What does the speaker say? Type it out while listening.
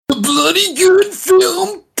The Bloody Good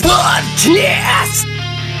Film Podcast!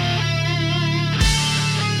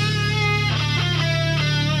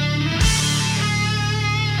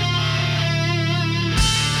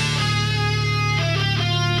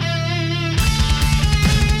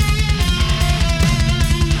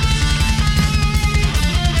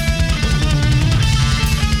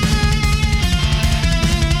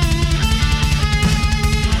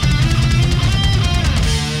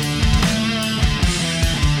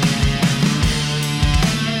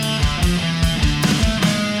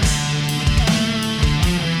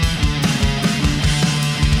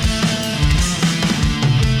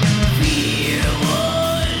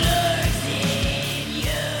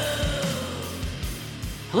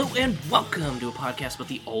 And welcome to a podcast about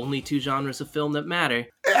the only two genres of film that matter.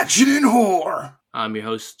 Action and horror! I'm your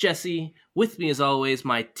host, Jesse. With me, as always,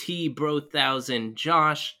 my T-Bro-1000,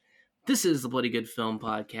 Josh. This is the Bloody Good Film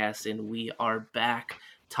Podcast, and we are back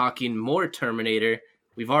talking more Terminator.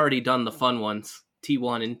 We've already done the fun ones,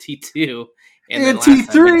 T1 and T2. And then T3!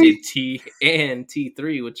 last time we did T and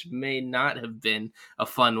T3, which may not have been a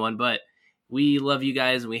fun one, but we love you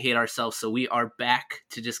guys and we hate ourselves, so we are back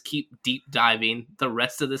to just keep deep diving the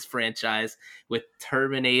rest of this franchise with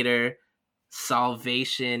Terminator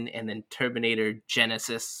Salvation and then Terminator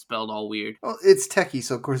Genisys, spelled all weird. Well, it's techie,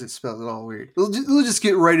 so of course it's spelled all weird. We'll just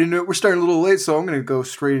get right into it. We're starting a little late, so I'm going to go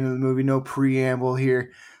straight into the movie. No preamble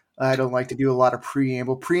here. I don't like to do a lot of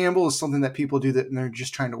preamble. Preamble is something that people do that and they're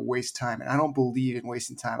just trying to waste time. And I don't believe in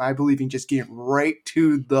wasting time. I believe in just getting right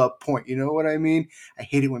to the point. You know what I mean? I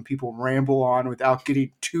hate it when people ramble on without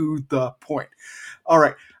getting to the point. All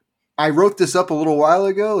right. I wrote this up a little while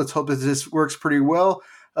ago. Let's hope that this works pretty well.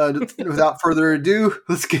 Without further ado,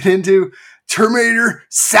 let's get into Terminator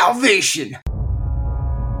Salvation.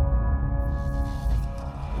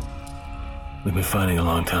 We've been fighting a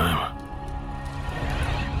long time.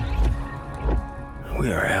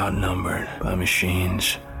 We are outnumbered by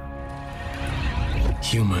machines.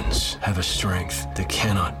 Humans have a strength that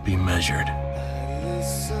cannot be measured.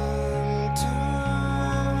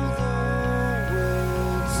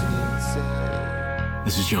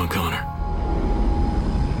 This is John Connor.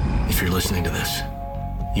 If you're listening to this,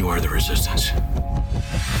 you are the Resistance.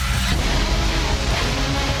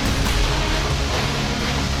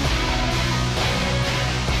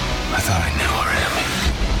 I thought I knew already.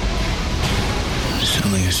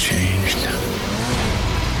 Something has changed.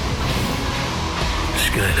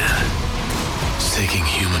 Skynet is taking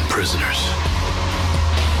human prisoners,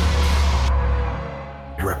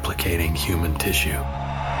 replicating human tissue.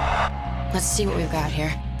 Let's see what we've got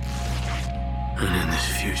here. And in this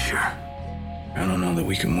future, I don't know that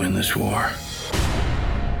we can win this war.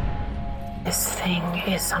 This thing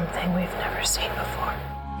is something we've never seen before.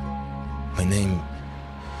 My name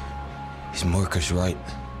is Marcus Wright.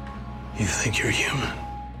 You think you're human?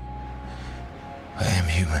 I am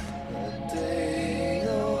human.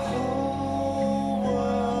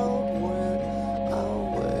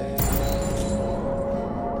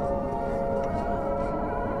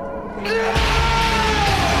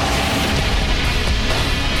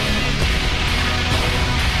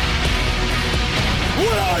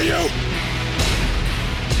 What are you?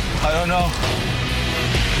 I don't know.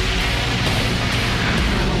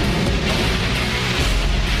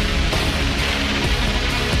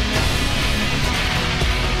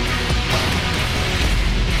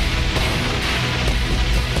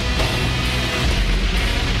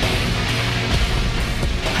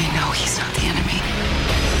 He's not the enemy.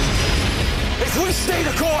 If we stay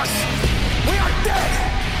the course, we are dead!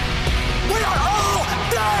 We are all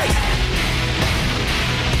dead!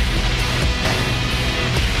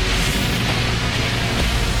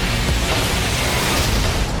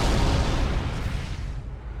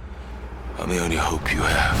 I'm the only hope you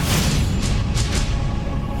have.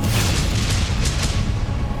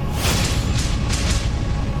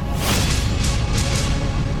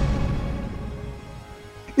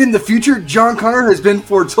 In the future, John Connor has been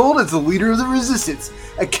foretold as the leader of the Resistance,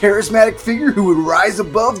 a charismatic figure who would rise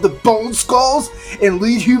above the bone skulls and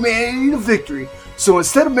lead humanity to victory. So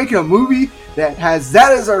instead of making a movie that has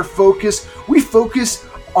that as our focus, we focus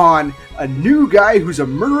on a new guy who's a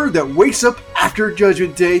murderer that wakes up after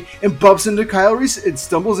Judgment Day and bumps into Kyle Reese and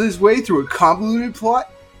stumbles his way through a convoluted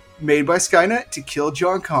plot made by Skynet to kill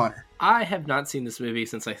John Connor. I have not seen this movie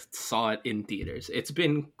since I saw it in theaters. It's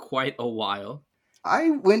been quite a while.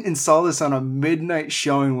 I went and saw this on a midnight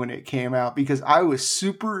showing when it came out because I was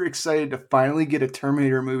super excited to finally get a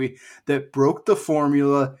Terminator movie that broke the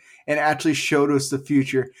formula and actually showed us the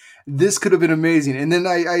future. This could have been amazing. And then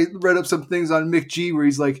I read up some things on Mick G where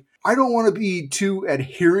he's like, I don't want to be too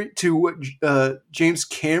adherent to what James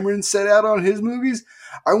Cameron set out on his movies.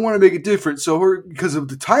 I want to make it different. So because of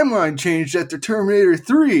the timeline changed after Terminator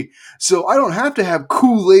 3, so I don't have to have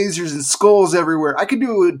cool lasers and skulls everywhere. I can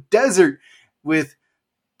do a desert with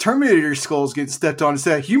Terminator skulls getting stepped on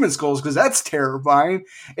instead of human skulls because that's terrifying.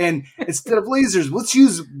 And instead of lasers, let's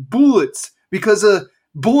use bullets because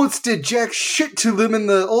bullets did jack shit to them in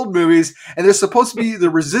the old movies, and they're supposed to be the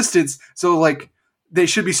resistance. So like they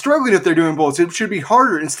should be struggling if they're doing bullets. It should be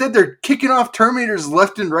harder. Instead, they're kicking off Terminators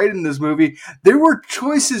left and right in this movie. There were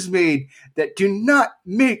choices made that do not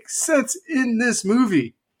make sense in this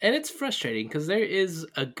movie. And it's frustrating because there is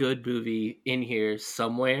a good movie in here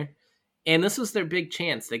somewhere. And this was their big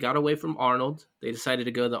chance. They got away from Arnold. They decided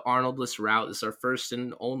to go the Arnoldless route. It's our first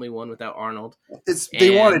and only one without Arnold.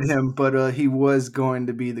 They wanted him, but he was going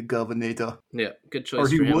to be the Governor. Yeah, good choice. Or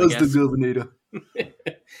he for him, was the Governor.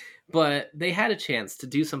 But they had a chance to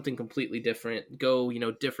do something completely different, go,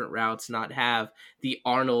 different routes, not have the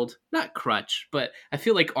Arnold, not crutch, but I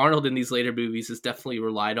feel like Arnold in these later movies is definitely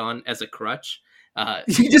relied on as a crutch.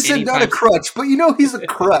 You just said not a crutch, but he's a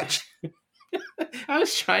crutch. I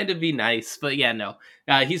was trying to be nice, but yeah, no.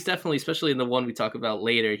 He's definitely, especially in the one we talk about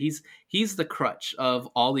later, he's the crutch of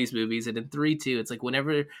all these movies. And in 3 too, it's like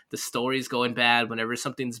whenever the story's going bad, whenever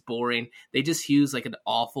something's boring, they just use like an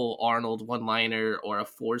awful Arnold one-liner or a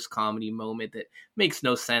forced comedy moment that makes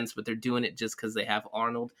no sense, but they're doing it just because they have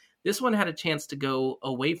Arnold. This one had a chance to go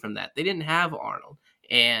away from that. They didn't have Arnold.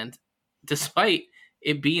 And despite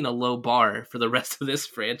it being a low bar for the rest of this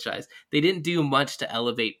franchise, they didn't do much to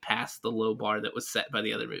elevate past the low bar that was set by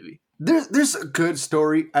the other movie. There's a good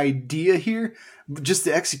story idea here, but just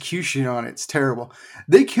the execution on it's terrible.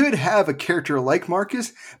 They could have a character like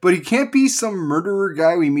Marcus, but he can't be some murderer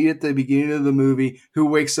guy we meet at the beginning of the movie who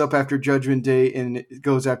wakes up after Judgment Day and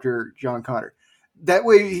goes after John Connor. That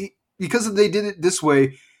way, because they did it this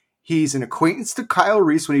way, he's an acquaintance to Kyle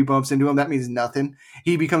Reese when he bumps into him. That means nothing.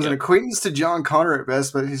 He becomes an acquaintance to John Connor at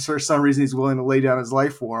best, but for some reason he's willing to lay down his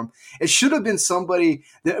life for him. It should have been somebody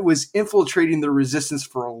that was infiltrating the resistance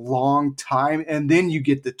for a long time, and then you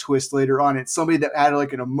get the twist later on. It's somebody that added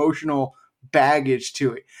like an emotional baggage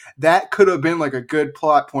to it. That could have been like a good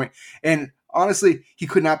plot point. And honestly, he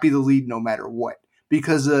could not be the lead no matter what.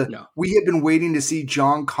 Because we had been waiting to see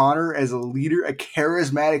John Connor as a leader, a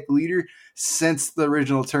charismatic leader, since the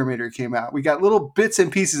original Terminator came out. We got little bits and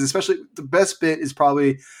pieces, especially the best bit is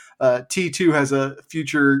probably T2 has a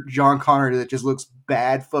future John Connor that just looks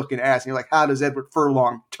bad fucking ass. And you're like, how does Edward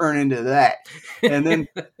Furlong turn into that? And then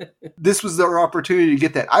this was their opportunity to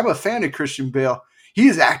get that. I'm a fan of Christian Bale. He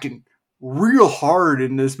is acting real hard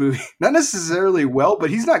in this movie. Not necessarily well,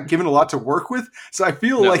 but he's not given a lot to work with. So I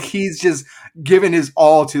feel like he's just given his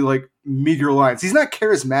all to like meager lines. He's not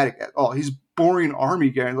charismatic at all. He's boring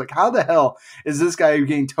army guy. Like, how the hell is this guy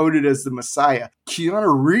getting touted as the Messiah?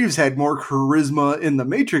 Keanu Reeves had more charisma in the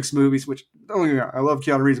Matrix movies, which don't get me wrong, I love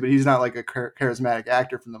Keanu Reeves, but he's not like a charismatic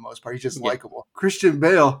actor for the most part. He's just likable. Christian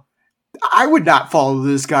Bale, I would not follow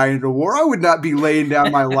this guy into war. I would not be laying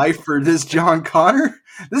down my life for this John Connor.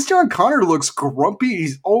 This John Connor looks grumpy.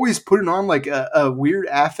 He's always putting on like a weird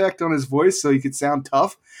affect on his voice so he could sound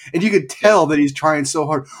tough. And you could tell that he's trying so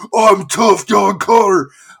hard. I'm tough, John Connor.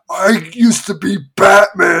 I used to be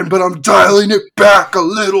Batman, but I'm dialing it back a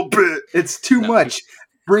little bit. It's too much.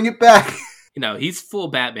 Bring it back. He's full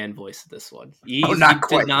Batman voice in this one. Not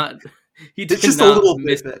quite. He did just not a little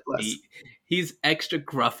miss bit less. He's extra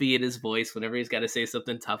gruffy in his voice whenever he's got to say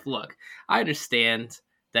something tough. Look, I understand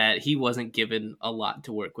that he wasn't given a lot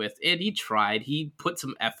to work with, and he tried. He put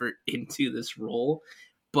some effort into this role,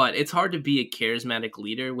 but it's hard to be a charismatic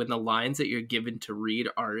leader when the lines that you're given to read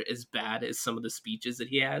are as bad as some of the speeches that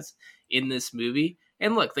he has in this movie.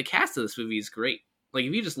 And look, the cast of this movie is great. Like,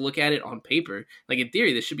 if you just look at it on paper, like, in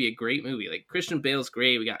theory, this should be a great movie. Like, Christian Bale's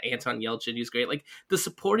great. We got Anton Yelchin, who's great. Like, the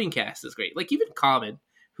supporting cast is great. Like, even Common,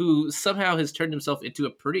 who somehow has turned himself into a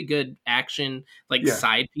pretty good action,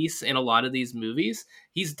 side piece in a lot of these movies.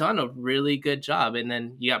 He's done a really good job. And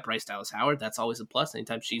then you got Bryce Dallas Howard. That's always a plus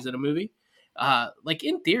anytime she's in a movie.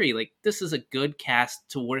 In theory, this is a good cast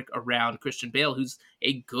to work around Christian Bale, who's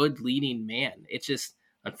a good leading man. It just,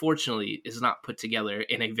 unfortunately, is not put together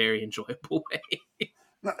in a very enjoyable way.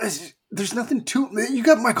 There's nothing to it. You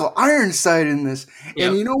got Michael Ironside in this. Yep.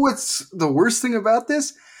 And you know what's the worst thing about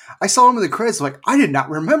this? I saw him in the credits, I did not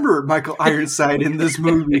remember Michael Ironside in this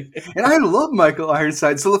movie. And I love Michael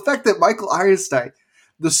Ironside. So the fact that Michael Ironside,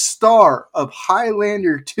 the star of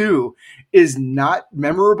Highlander 2, is not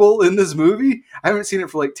memorable in this movie. I haven't seen it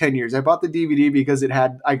for 10 years. I bought the DVD because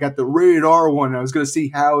I got the rated R one. I was going to see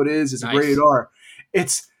how it is. It's nice. Rated R.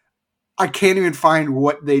 I can't even find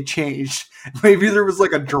what they changed. Maybe there was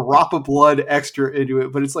like a drop of blood extra into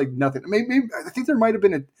it, but it's like nothing. Maybe I think there might have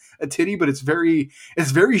been a titty, but it's very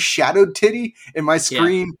shadowed titty, and my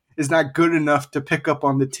screen is not good enough to pick up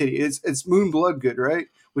on the titty. It's Moon Bloodgood, right?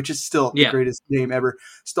 Which is still the greatest name ever.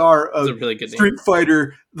 Star of really good Street name.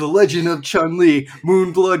 Fighter, The Legend of Chun-Li,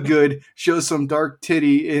 Moon Bloodgood shows some dark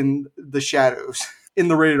titty in the shadows in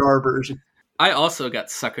the rated R version. I also got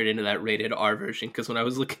suckered into that rated R version because when I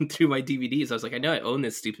was looking through my DVDs, I was like, I know I own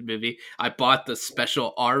this stupid movie. I bought the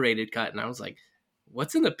special R-rated cut, and I was like,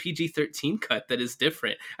 what's in the PG-13 cut that is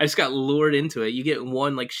different? I just got lured into it. You get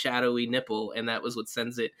one like shadowy nipple, and that was what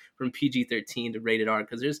sends it from PG-13 to rated R,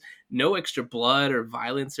 because there's no extra blood or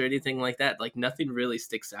violence or anything like that. Like, nothing really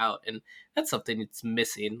sticks out, and that's something that's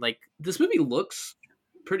missing. Like, this movie looks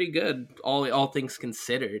pretty good, all things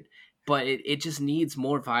considered, but it just needs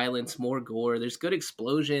more violence, more gore. There's good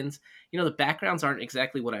explosions. You know, the backgrounds aren't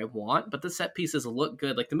exactly what I want, but the set pieces look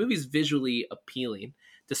good. Like, the movie's visually appealing,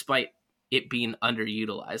 despite it being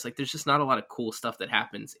underutilized. Like, there's just not a lot of cool stuff that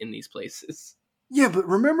happens in these places. Yeah, but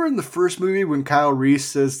remember in the first movie when Kyle Reese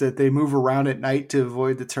says that they move around at night to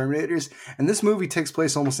avoid the Terminators? And this movie takes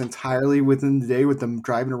place almost entirely within the day, with them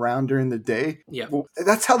driving around during the day. Yeah. Well,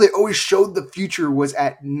 that's how they always showed the future, was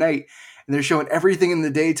at night. And they're showing everything in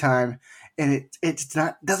the daytime. And it's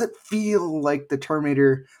not, doesn't feel like the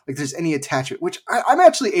Terminator, like there's any attachment, which I'm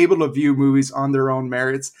actually able to view movies on their own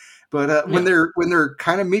merits. But when they're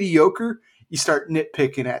kind of mediocre, you start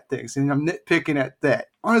nitpicking at things, and I'm nitpicking at that.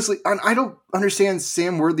 Honestly, I don't understand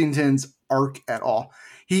Sam Worthington's arc at all.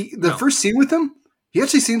 First scene with him, he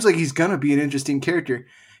actually seems like he's gonna be an interesting character.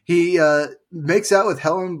 He makes out with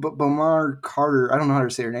Helen Bonham Carter. I don't know how to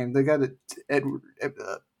say her name. The guy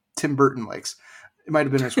that Tim Burton likes. It might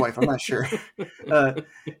have been his wife. I'm not sure.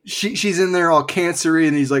 She's in there all cancery,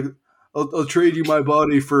 and he's like, "I'll trade you my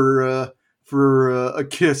body for a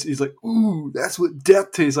kiss." He's like, "Ooh, that's what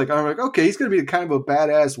death tastes like." I'm like, okay, he's gonna be kind of a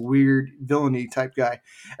badass, weird, villainy type guy.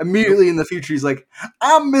 Immediately in the future, he's like,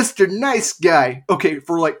 "I'm Mr. Nice Guy." Okay,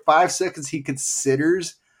 for like 5 seconds, he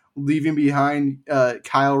considers leaving behind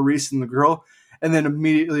Kyle Reese and the girl, and then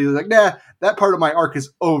immediately he's like, "Nah, that part of my arc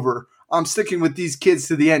is over. I'm sticking with these kids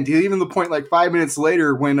to the end." Even the point, like 5 minutes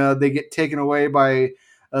later, when they get taken away by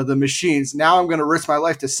the machines. Now I'm going to risk my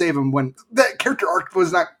life to save them, when that character arc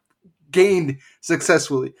was not gained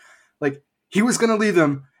successfully. Like, he was going to leave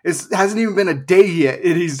them. It hasn't even been a day yet,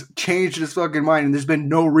 and he's changed his fucking mind, and there's been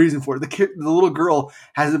no reason for it. The little girl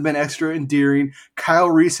hasn't been extra endearing. Kyle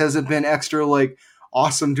Reese hasn't been extra, like,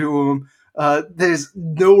 awesome to him. There's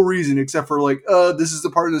no reason except for, like, this is the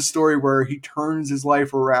part of the story where he turns his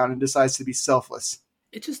life around and decides to be selfless.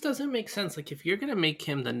 It just doesn't make sense. Like, if you're going to make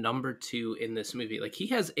him the number 2 in this movie, like, he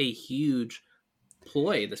has a huge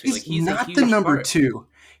ploy this week. He's like, not a the huge number part. 2.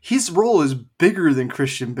 His role is bigger than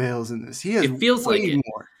Christian Bale's in this. He has It feels way like it.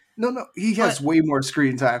 more. No, he has way more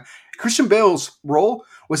screen time. Christian Bale's role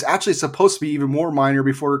was actually supposed to be even more minor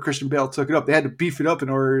before Christian Bale took it up. They had to beef it up in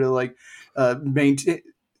order to, like,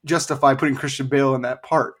 justify putting Christian Bale in that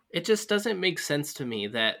part. It just doesn't make sense to me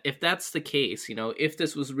that if that's the case, you know, if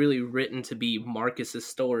this was really written to be Marcus's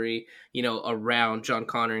story, you know, around John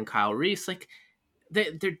Connor and Kyle Reese, like,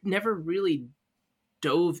 they're never really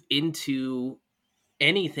dove into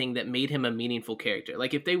anything that made him a meaningful character.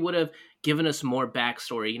 Like, if they would have given us more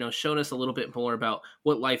backstory, you know, shown us a little bit more about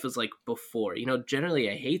what life was like before, you know, generally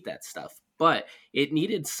I hate that stuff, but it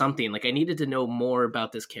needed something. Like, I needed to know more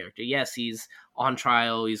about this character. Yes, he's on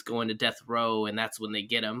trial, he's going to death row, and that's when they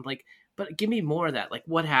get him. Like, but give me more of that. Like,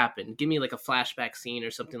 what happened? Give me like a flashback scene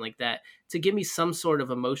or something like that to give me some sort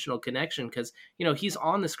of emotional connection. Because, you know, he's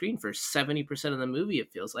on the screen for 70% of the movie,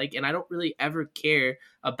 it feels like. And I don't really ever care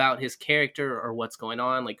about his character or what's going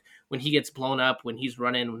on. Like, when he gets blown up, when he's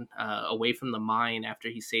running away from the mine after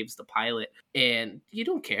he saves the pilot. And you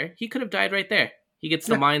don't care. He could have died right there. He gets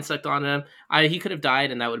the mine sucked on him. He could have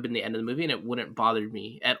died, and that would have been the end of the movie, and it wouldn't bother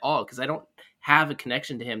me at all, because I don't have a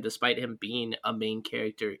connection to him despite him being a main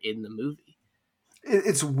character in the movie.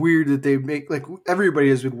 It's weird that they make, like, everybody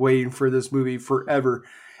has been waiting for this movie forever,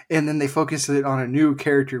 and then they focus it on a new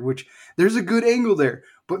character, which there's a good angle there,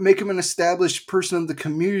 but make him an established person of the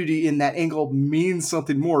community, and that angle means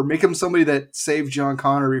something more. Make him somebody that saved John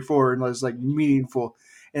Connor before and was, like, meaningful,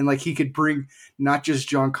 and, like, he could bring not just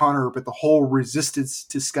John Connor, but the whole resistance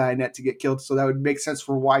to Skynet to get killed, so that would make sense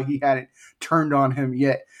for why he hadn't turned on him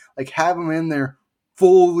yet. Like, have him in there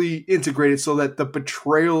fully integrated so that the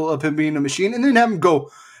betrayal of him being a machine, and then have him go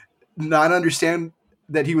not understand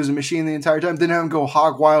that he was a machine the entire time, then have him go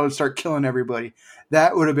hog wild and start killing everybody.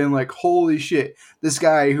 That would have been like, holy shit, this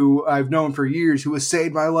guy who I've known for years, who has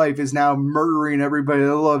saved my life, is now murdering everybody I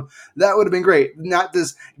love. That would have been great. Not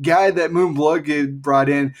this guy that Moonblood brought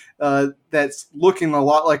in that's looking a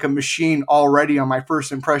lot like a machine already on my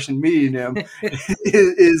first impression meeting him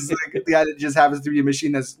is like the guy that just happens to be a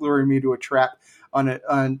machine that's luring me to a trap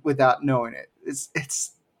on without knowing it.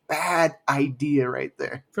 It's bad idea right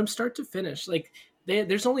there. From start to finish, like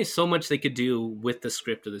there's only so much they could do with the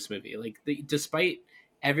script of this movie. Like despite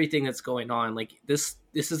everything that's going on, like this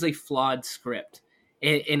is a flawed script,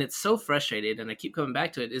 and it's so frustrating. And I keep coming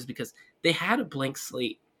back to it is because they had a blank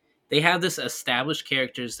slate. They have this established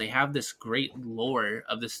characters. They have this great lore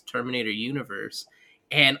of this Terminator universe,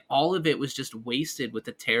 and all of it was just wasted with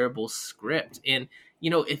a terrible script. And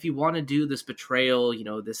if you want to do this betrayal,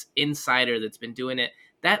 this insider that's been doing it,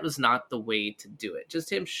 that was not the way to do it.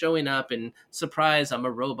 Just him showing up and surprise, I'm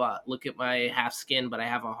a robot. Look at my half skin, but I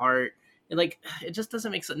have a heart. And it just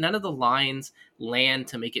doesn't make sense. None of the lines land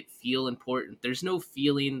to make it feel important. There's no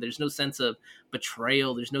feeling. There's no sense of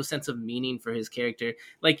betrayal. There's no sense of meaning for his character.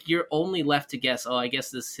 Like, you're only left to guess, I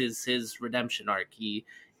guess this is his redemption arc. He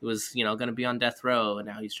was, going to be on death row, and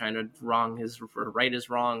now he's trying to right his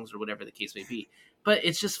wrongs, or whatever the case may be. But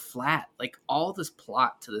it's just flat. Like, all this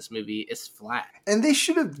plot to this movie is flat. And they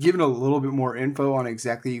should have given a little bit more info on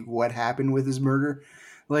exactly what happened with his murder.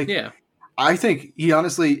 Yeah. I think he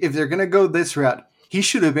honestly, if they're going to go this route, he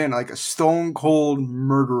should have been like a stone cold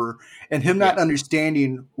murderer. And him not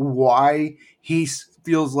understanding why he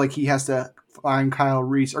feels like he has to find Kyle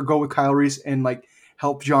Reese or go with Kyle Reese and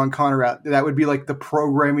help John Connor out. That would be like the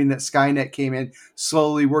programming that Skynet came in,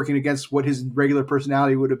 slowly working against what his regular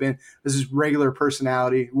personality would have been. His regular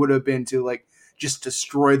personality would have been to just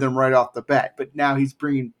destroy them right off the bat. But now he's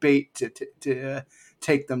bringing bait to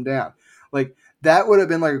take them down. That would have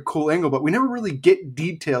been a cool angle, but we never really get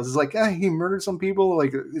details. It's he murdered some people,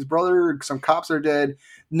 his brother, some cops are dead.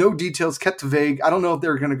 No details, kept vague. I don't know if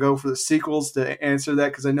they're going to go for the sequels to answer that,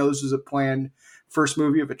 because I know this was a planned first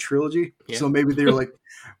movie of a trilogy. Yeah. So maybe they're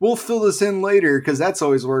we'll fill this in later, because that's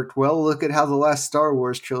always worked well. Look at how the last Star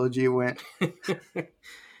Wars trilogy went.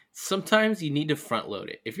 Sometimes you need to front load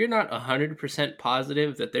it. If you're not 100%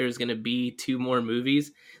 positive that there's going to be 2 more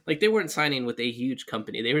movies, they weren't signing with a huge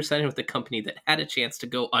company. They were signing with a company that had a chance to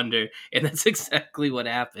go under, and that's exactly what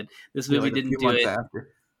happened. This movie didn't do it.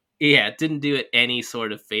 Yeah, it didn't do it any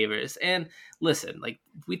sort of favors. And listen,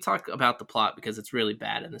 we talk about the plot because it's really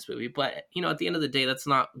bad in this movie, but at the end of the day, that's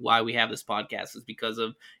not why we have this podcast. It's because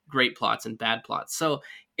of great plots and bad plots. So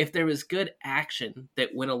if there was good action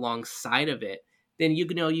that went alongside of it, then you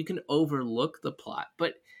can overlook the plot.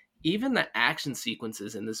 But even the action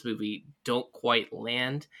sequences in this movie don't quite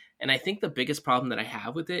land. And I think the biggest problem that I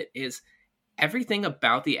have with it is everything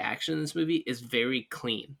about the action in this movie is very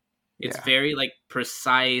clean. It's very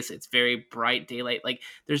precise. It's very bright daylight.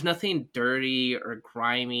 There's nothing dirty or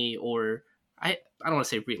grimy, or I don't want to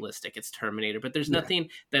say realistic. It's Terminator, but there's nothing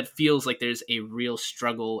that feels like there's a real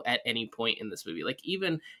struggle at any point in this movie.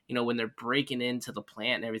 Even, when they're breaking into the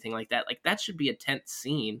plant and everything like that should be a tense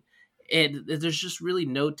scene. And there's just really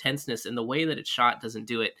no tenseness, and the way that it's shot doesn't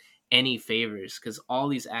do it any favors, because all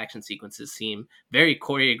these action sequences seem very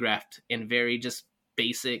choreographed and very just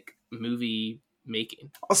basic movie making.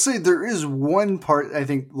 I'll say there is one part I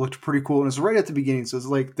think looked pretty cool, and it's right at the beginning. So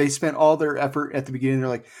it's they spent all their effort at the beginning.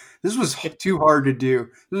 They're this was too hard to do.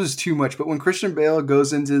 This was too much. But when Christian Bale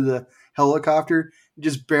goes into the helicopter,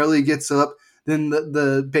 just barely gets up, then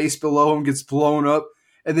the base below him gets blown up,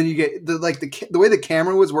 and then you get the way the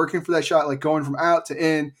camera was working for that shot, going from out to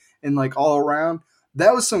in and all around.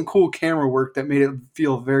 That was some cool camera work that made it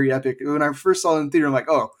feel very epic. When I first saw it in the theater, I'm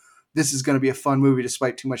oh, this is going to be a fun movie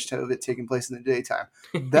despite too much of it taking place in the daytime.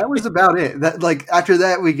 That was about it. That after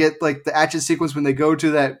that, we get the action sequence when they go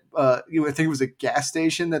to that, I think it was a gas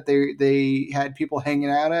station that they had people hanging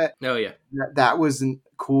out at. Oh, yeah. That wasn't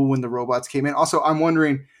cool when the robots came in. Also, I'm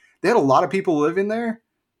wondering, they had a lot of people living there.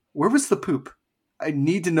 Where was the poop? I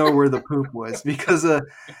need to know where the poop was, because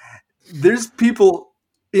there's people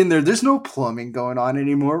in there. There's no plumbing going on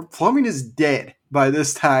anymore. Plumbing is dead by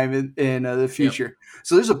this time in the future. Yep.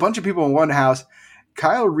 So there's a bunch of people in one house.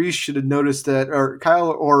 Kyle Reese should have noticed that, or Kyle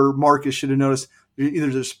or Marcus should have noticed either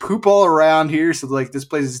there's poop all around here, so this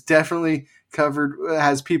place is definitely covered,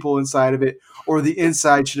 has people inside of it, or the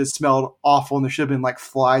inside should have smelled awful and there should have been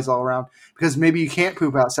flies all around, because maybe you can't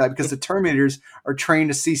poop outside because the Terminators are trained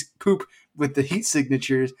to see poop with the heat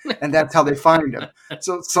signatures, and that's how they find them.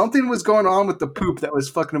 So something was going on with the poop that was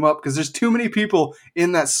fucking them up, because there's too many people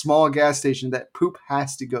in that small gas station that poop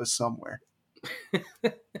has to go somewhere.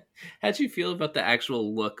 How'd you feel about the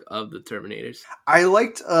actual look of the Terminators? I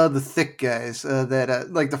liked the thick guys that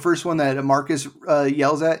like the first one that Marcus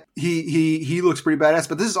yells at. He looks pretty badass.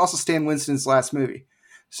 But this is also Stan Winston's last movie,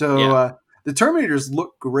 so the Terminators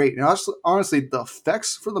look great. And honestly, the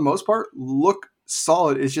effects for the most part look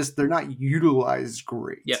solid. It's just they're not utilized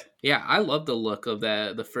great. Yeah, I love the look of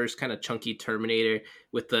the first kind of chunky Terminator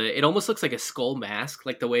with it almost looks like a skull mask,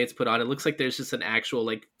 like the way it's put on. It looks like there's just an actual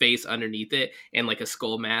like face underneath it and like a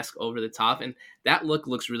skull mask over the top, and that look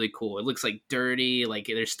looks really cool. It looks like dirty, like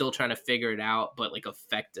they're still trying to figure it out, but like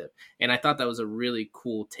effective. And I thought that was a really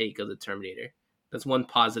cool take of the Terminator. That's one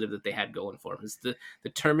positive that they had going for them. Is the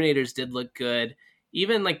Terminators did look good.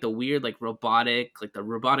 Even like the weird, like the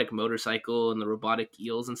robotic motorcycle and the robotic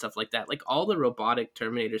eels and stuff like that, like all the robotic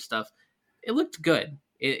Terminator stuff, it looked good.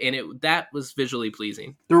 That was visually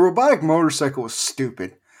pleasing. The robotic motorcycle was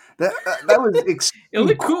stupid. That was it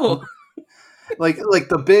looked cool. like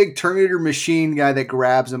the big Terminator machine guy that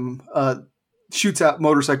grabs him, shoots out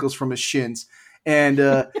motorcycles from his shins,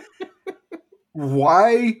 and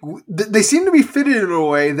why they seem to be fitted in a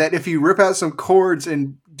way that if you rip out some cords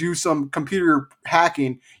and do some computer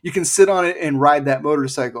hacking, you can sit on it and ride that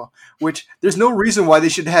motorcycle, which there's no reason why they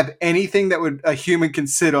should have anything that a human can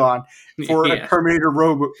sit on for a Terminator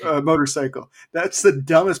motorcycle. That's the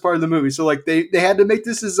dumbest part of the movie. So like they had to make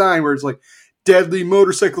this design where it's like deadly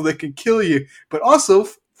motorcycle that can kill you, but also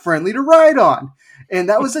friendly to ride on. And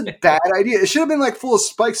that was a bad idea. It should have been like full of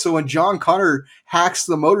spikes. So when John Connor hacks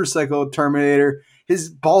the motorcycle Terminator, his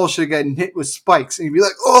balls should have gotten hit with spikes. And he'd be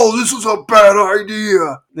like, oh, this was a bad idea.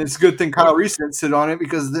 And it's a good thing Kyle Reese didn't sit on it,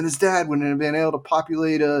 because then his dad wouldn't have been able to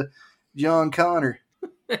populate John Connor.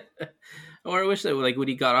 Or I wish that like when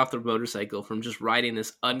he got off the motorcycle from just riding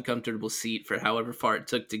this uncomfortable seat for however far it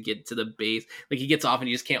took to get to the base, like he gets off and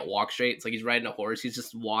he just can't walk straight. It's like he's riding a horse. He's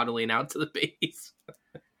just waddling out to the base.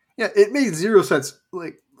 Yeah, it made zero sense.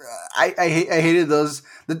 Like I hated those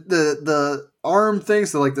the arm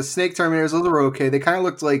things. So like the snake Terminators, those were okay. They kind of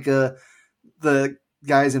looked like the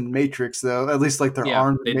guys in Matrix, though. At least like their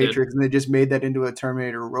arms in Matrix, and they just made that into a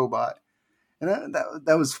Terminator robot, and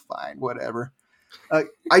that was fine. Whatever. I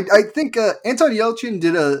think Anton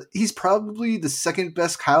Yelchin he's probably the second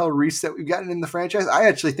best Kyle Reese that we've gotten in the franchise. I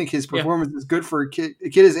actually think his performance is good for a kid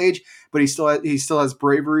his age, but he still has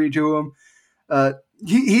bravery to him.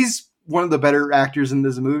 He's one of the better actors in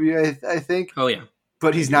this movie, I think. Oh yeah,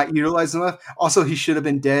 but he's not utilized enough. Also, he should have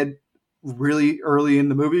been dead really early in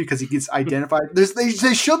the movie because he gets identified. They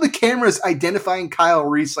showed the cameras identifying Kyle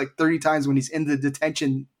Reese like 30 times when he's in the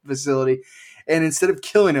detention facility, and instead of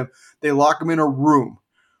killing him, they lock him in a room.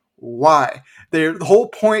 Why? The whole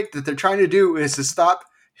point that they're trying to do is to stop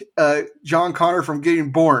John Connor from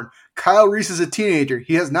getting born. Kyle Reese is a teenager.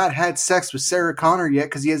 He has not had sex with Sarah Connor yet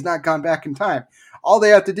because he has not gone back in time. All they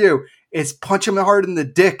have to do is punch him hard in the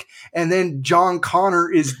dick, and then John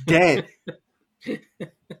Connor is dead.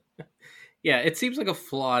 Yeah, it seems like a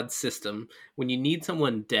flawed system when you need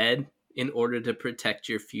someone dead in order to protect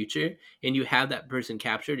your future, and you have that person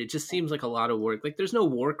captured. It just seems like a lot of work. Like there's no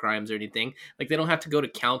war crimes or anything. Like they don't have to go to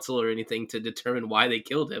council or anything to determine why they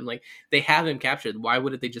killed him. Like they have him captured. Why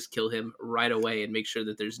wouldn't they just kill him right away and make sure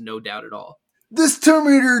that there's no doubt at all? This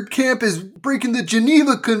Terminator camp is breaking the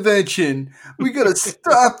Geneva Convention. We gotta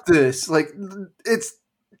stop this. Like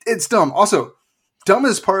it's dumb. Also,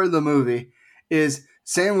 dumbest part of the movie is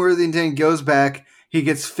Sam Worthington goes back. He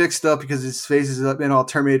gets fixed up because his face is up and all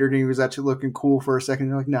Terminator, and he was actually looking cool for a second.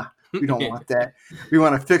 They're like, nah, we don't want that. We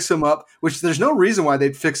want to fix him up, which there's no reason why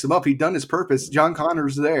they'd fix him up. He'd done his purpose. John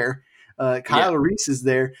Connor's there. Kyle Reese is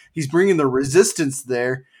there. He's bringing the resistance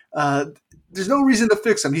there. There's no reason to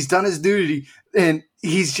fix him. He's done his duty, and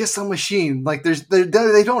he's just a machine. Like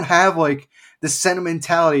they don't have like the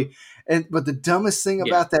sentimentality. But the dumbest thing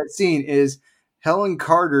about that scene is Helen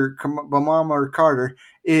Carter, Mama Carter,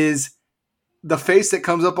 is the face that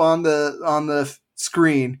comes up on the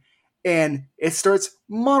screen, and it starts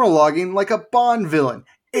monologuing like a Bond villain.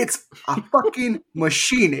 It's a fucking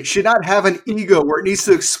machine. It should not have an ego where it needs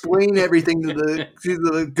to explain everything to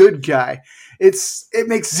the good guy. It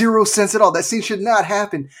makes zero sense at all. That scene should not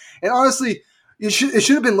happen. And honestly, it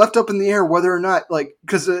should have been left up in the air whether or not, like,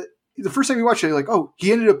 because the first time you watch it, you're like, oh,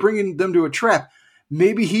 he ended up bringing them to a trap.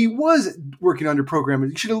 Maybe he was working under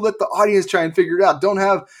programming. You should have let the audience try and figure it out. Don't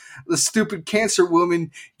have the stupid cancer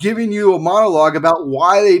woman giving you a monologue about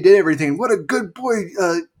why they did everything. What a good boy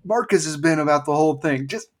Marcus has been about the whole thing.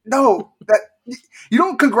 Just no. You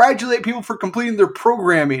don't congratulate people for completing their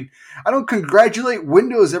programming. I don't congratulate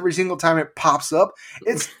Windows every single time it pops up.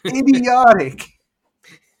 It's idiotic.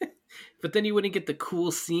 But then you wouldn't get the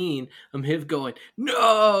cool scene of him going,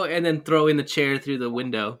 no, and then throwing the chair through the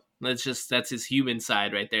window. That's his human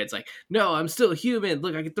side right there. It's like, no, I'm still human.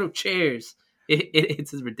 Look, I can throw chairs.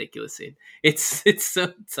 It's a ridiculous scene. It's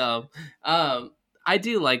so dumb. I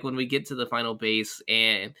do like when we get to the final base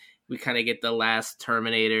and we kind of get the last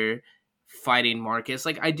Terminator fighting Marcus.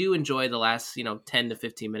 Like, I do enjoy the last 10 to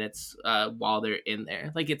 15 minutes while they're in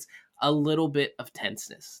there. Like, it's a little bit of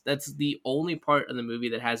tenseness. That's the only part of the movie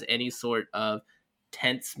that has any sort of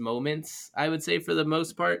tense moments, I would say, for the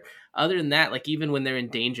most part. Other than that, like, even when they're in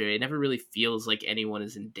danger, it never really feels like anyone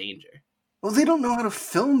is in danger. Well, they don't know how to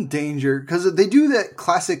film danger because they do that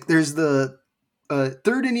classic. There's the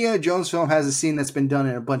third Indiana Jones film has a scene that's been done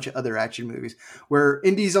in a bunch of other action movies where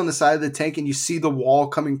Indy's on the side of the tank and you see the wall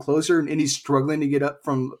coming closer and Indy's struggling to get up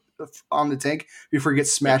from on the tank before he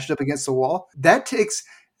gets smashed up against the wall. That takes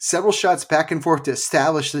several shots back and forth to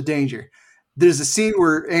establish the danger. There's a scene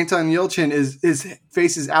where Anton Yelchin is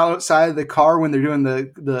faces outside of the car when they're doing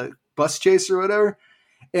the bus chase or whatever.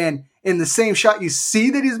 And in the same shot, you see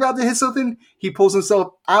that he's about to hit something. He pulls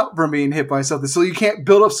himself out from being hit by something. So you can't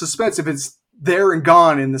build up suspense if it's there and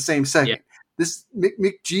gone in the same second. Yeah. This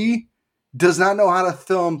McG does not know how to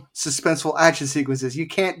film suspenseful action sequences. You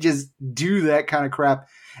can't just do that kind of crap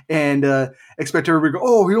and expect everybody to go,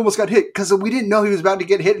 oh, he almost got hit. Because we didn't know he was about to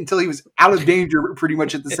get hit until he was out of danger pretty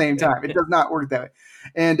much at the same time. It does not work that way.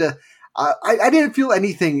 And I didn't feel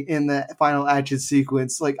anything in the final action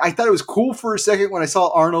sequence. Like, I thought it was cool for a second when I saw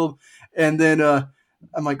Arnold, and then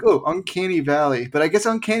I'm like, oh, Uncanny Valley. But I guess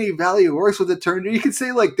Uncanny Valley works with the Terminator. You could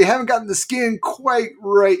say, like, they haven't gotten the skin quite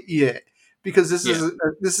right yet because this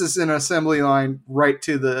is an assembly line right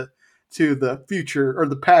to the future or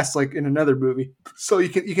the past, like in another movie. So you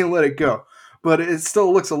can let it go. But it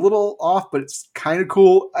still looks a little off, but it's kind of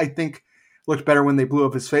cool. I think looked better when they blew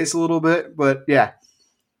up his face a little bit. But yeah.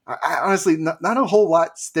 I honestly, not a whole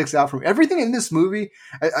lot sticks out from me. Everything in this movie,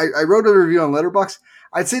 I wrote a review on Letterboxd.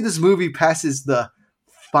 I'd say this movie passes the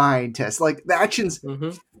fine test. Like, the action's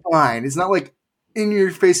fine. It's not like in your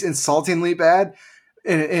face insultingly bad,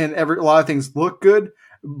 and a lot of things look good,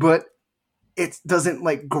 but it doesn't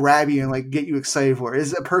like grab you and like get you excited for it.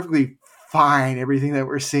 It's perfectly fine, everything that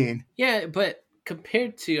we're seeing. Yeah, but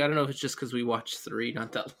compared to, I don't know if it's just because we watched 3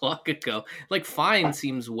 not that long ago, like, fine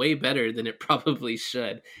seems way better than it probably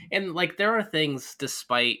should. And like, there are things,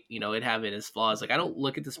 despite it having its flaws, like, I don't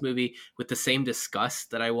look at this movie with the same disgust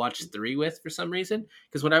that I watched 3 with for some reason,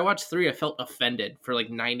 because when I watched 3 I felt offended for like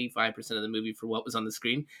 95% of the movie for what was on the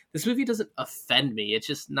screen. This movie doesn't offend me, it's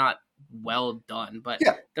just not well done. But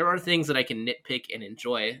there are things that I can nitpick and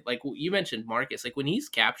enjoy. Like, you mentioned Marcus, like when he's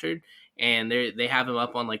captured and they have him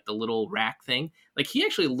up on like the little rack thing, like, he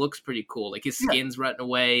actually looks pretty cool. Like, his skin's rutting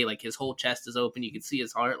away, like his whole chest is open, you can see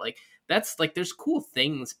his heart. Like, that's like, there's cool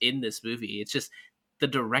things in this movie. It's just the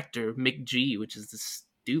director, McG, which is the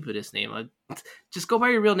stupidest name. Just go by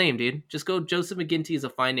your real name, dude. Just go. Joseph McGinty is a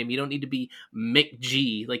fine name. You don't need to be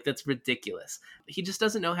McG. Like, that's ridiculous. He just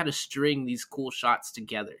doesn't know how to string these cool shots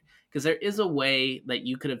together. Because there is a way that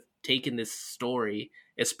you could have taken this story,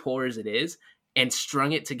 as poor as it is, and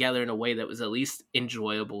strung it together in a way that was at least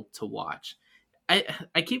enjoyable to watch.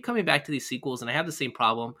 I keep coming back to these sequels, and I have the same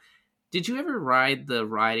problem. Did you ever ride the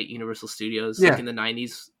ride at Universal Studios like in the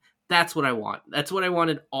 90s? That's what I want. That's what I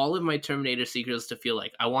wanted all of my Terminator sequels to feel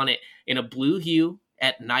like. I want it in a blue hue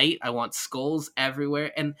at night. I want skulls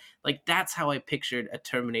everywhere. And like, that's how I pictured a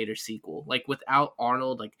Terminator sequel. Like, without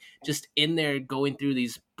Arnold, like, just in there going through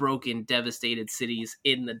these broken, devastated cities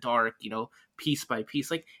in the dark, piece by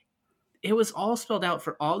piece. Like, it was all spelled out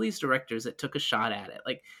for all these directors that took a shot at it.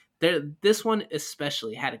 Like, this one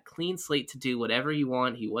especially had a clean slate to do whatever he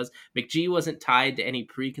wanted. McG wasn't tied to any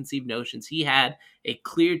preconceived notions. He had a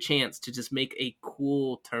clear chance to just make a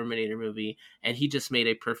cool Terminator movie, and he just made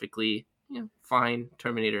a perfectly fine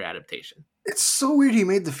Terminator adaptation. It's so weird he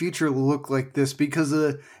made the future look like this because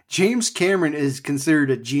James Cameron is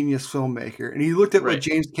considered a genius filmmaker, and he looked at what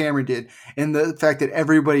James Cameron did and the fact that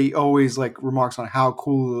everybody always like remarks on how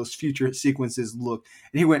cool those future sequences look,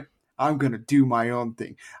 and he went, I'm going to do my own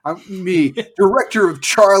thing. I'm me, director of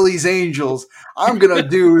Charlie's Angels. I'm going to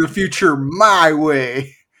do the future my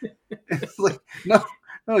way. It's like,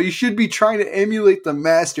 no, you should be trying to emulate the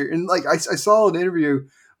master. And like, I saw an interview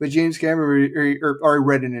with James Cameron, or I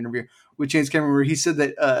read an interview with James Cameron where he said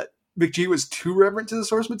that McG was too reverent to the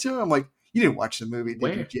source material. I'm like, you didn't watch the movie,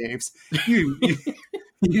 did you, James?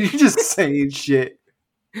 You're just saying shit.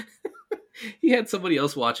 He had somebody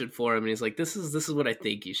else watch it for him, and he's like, "This is what I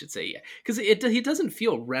think you should say." Yeah, because he doesn't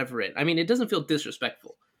feel reverent. I mean, it doesn't feel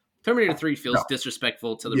disrespectful. Terminator 3 feels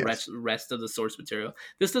disrespectful to the rest of the source material.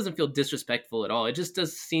 This doesn't feel disrespectful at all. It just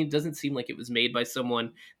doesn't seem like it was made by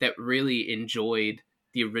someone that really enjoyed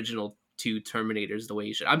the original two Terminators the way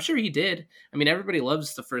he should. I'm sure he did. I mean, everybody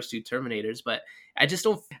loves the first two Terminators, but I just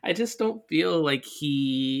don't feel like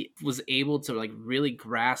he was able to like really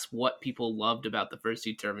grasp what people loved about the first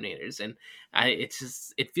two Terminators. And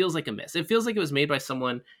it feels like a miss. It feels like it was made by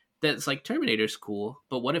someone that's like, Terminator's cool,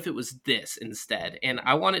 but what if it was this instead? And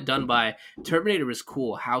I want it done by, Terminator is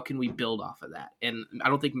cool, how can we build off of that? And I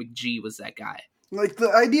don't think McG was that guy. Like,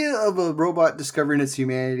 the idea of a robot discovering its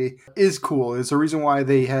humanity is cool. It's a reason why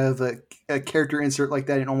they have a character insert like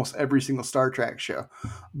that in almost every single Star Trek show.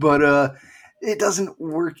 But it doesn't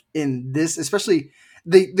work in this, especially...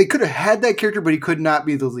 They could have had that character, but he could not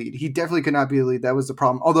be the lead. He definitely could not be the lead. That was the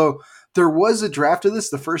problem. Although there was a draft of this,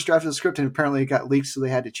 the first draft of the script, and apparently it got leaked, so they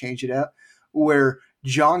had to change it out, where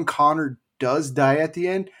John Connor does die at the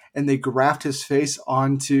end, and they graft his face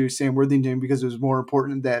onto Sam Worthington because it was more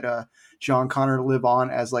important that John Connor live on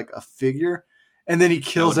as like a figure. And then he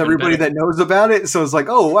kills everybody that knows about it. So it's like,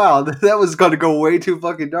 oh, wow, that was going to go way too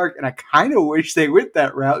fucking dark. And I kind of wish they went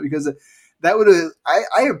that route, because that would have,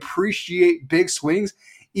 I appreciate big swings,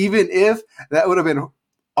 even if that would have been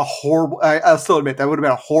a horrible, I'll still admit that would have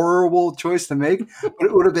been a horrible choice to make, but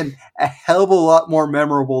it would have been a hell of a lot more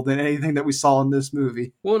memorable than anything that we saw in this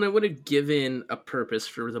movie. Well, and it would have given a purpose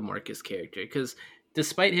for the Marcus character, because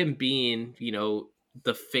despite him being, you know,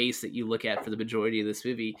 the face that you look at for the majority of this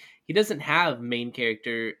movie, he doesn't have main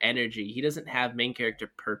character energy. He doesn't have main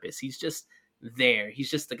character purpose. He's just there. He's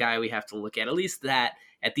just the guy we have to look at. At least that,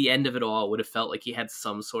 at the end of it all, would have felt like he had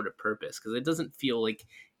some sort of purpose, because it doesn't feel like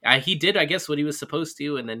he did, I guess, what he was supposed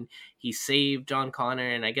to, and then he saved John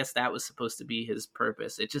Connor, and I guess that was supposed to be his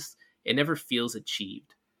purpose. It never feels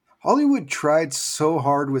achieved. Hollywood tried so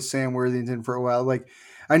hard with Sam Worthington for a while. Like,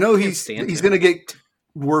 I know he's going to get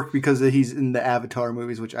work because he's in the Avatar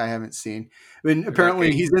movies, which I haven't seen. I mean,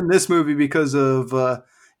 apparently he's in this movie because of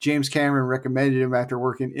James Cameron recommended him after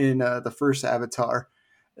working in the first Avatar.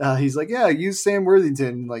 He's like, yeah, use Sam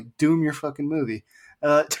Worthington, like, doom your fucking movie.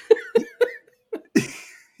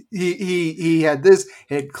 He had this,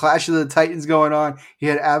 he had Clash of the Titans going on, he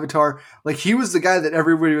had Avatar. Like, he was the guy that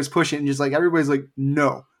everybody was pushing, and just like, everybody's like,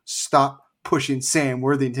 no, stop pushing Sam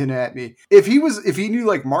Worthington at me. If he knew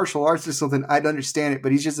like martial arts or something, I'd understand it,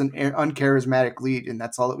 but he's just an uncharismatic lead, and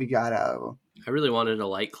that's all that we got out of him. I really wanted to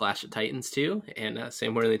like Clash of Titans too, and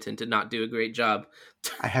Sam Worthington did not do a great job.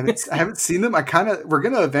 I haven't seen them. We're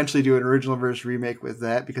gonna eventually do an original versus remake with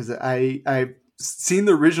that, because I've seen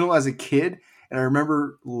the original as a kid and I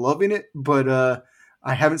remember loving it, but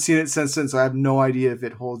I haven't seen it since then, so I have no idea if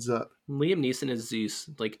it holds up. Liam Neeson as Zeus,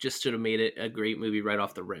 like, just should have made it a great movie right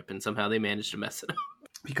off the rip, and somehow they managed to mess it up.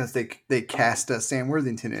 Because they cast Sam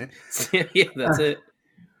Worthington in it. Yeah, that's it.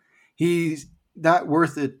 He's not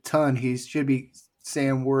worth a ton. He should be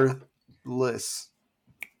Sam Worthless.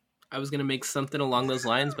 I was going to make something along those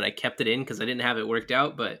lines, but I kept it in because I didn't have it worked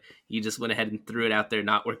out, but you just went ahead and threw it out there,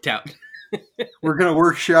 not worked out. We're going to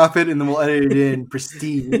workshop it, and then we'll edit it in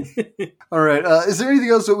pristine. All right. Is there anything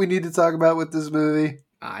else that we need to talk about with this movie?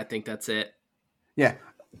 I think that's it. Yeah.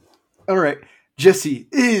 All right. Jesse,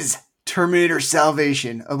 is Terminator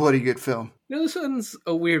Salvation a bloody good film? You know, this one's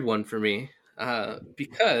a weird one for me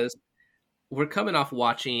because we're coming off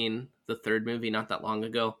watching the third movie not that long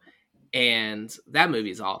ago, and that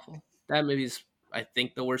movie's awful. That movie's, I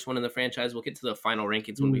think, the worst one in the franchise. We'll get to the final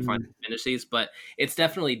rankings when we finally finish these, but it's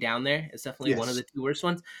definitely down there. It's definitely one of the two worst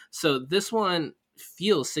ones. So this one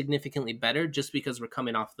feels significantly better just because we're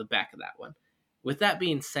coming off the back of that one. With that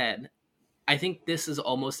being said, I think this is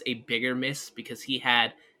almost a bigger miss because he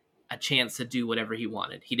had a chance to do whatever he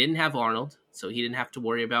wanted. He didn't have Arnold, so he didn't have to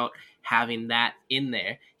worry about having that in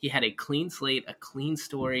there. He had a clean slate, a clean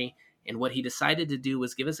story, and what he decided to do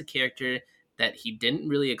was give us a character that he didn't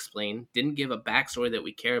really explain, didn't give a backstory that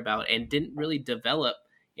we care about, and didn't really develop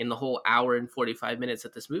in the whole hour and 45 minutes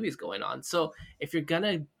that this movie is going on. So if you're going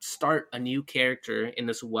to start a new character in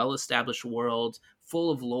this well-established world, full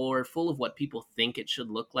of lore, full of what people think it should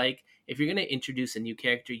look like, if you're going to introduce a new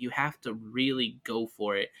character, you have to really go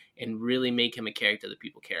for it and really make him a character that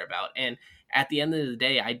people care about. And at the end of the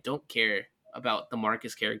day, I don't care about the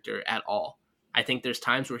Marcus character at all. I think there's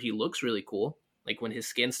times where he looks really cool, like when his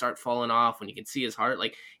skin starts falling off, when you can see his heart,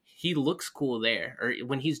 like he looks cool there. Or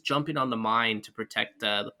when he's jumping on the mine to protect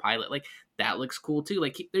the pilot, like that looks cool too.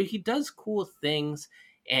 Like he does cool things,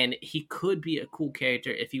 and he could be a cool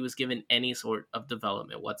character if he was given any sort of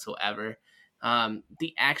development whatsoever.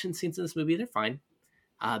 The action scenes in this movie, they're fine.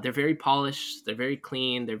 They're very polished. They're very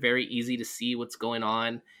clean. They're very easy to see what's going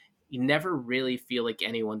on. You never really feel like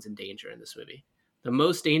anyone's in danger in this movie. The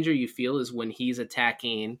most danger you feel is when he's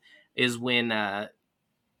attacking, is when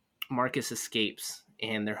Marcus escapes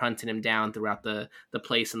and they're hunting him down throughout the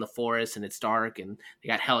place in the forest, and it's dark, and they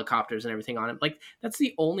got helicopters and everything on him. Like, that's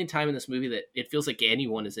the only time in this movie that it feels like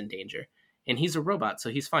anyone is in danger. And he's a robot, so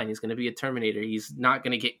he's fine. He's going to be a Terminator. He's not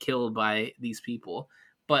going to get killed by these people.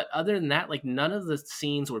 But other than that, like, none of the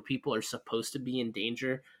scenes where people are supposed to be in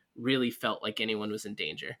danger really felt like anyone was in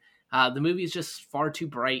danger. The movie is just far too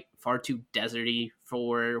bright, far too deserty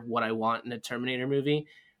for what I want in a Terminator movie.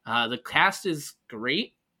 The cast is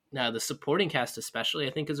great. The supporting cast especially,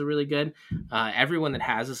 I think, is really good. Everyone that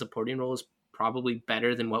has a supporting role is probably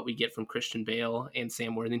better than what we get from Christian Bale and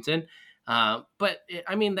Sam Worthington. But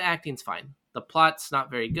the acting's fine. The plot's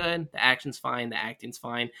not very good. The action's fine. The acting's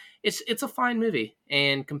fine. It's a fine movie.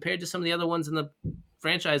 And compared to some of the other ones in the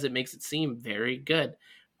franchise, it makes it seem very good.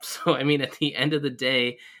 So, at the end of the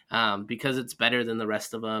day, because it's better than the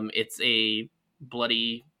rest of them, it's a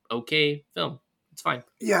bloody okay film. It's fine.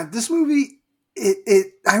 Yeah, this movie,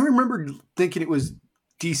 I remember thinking it was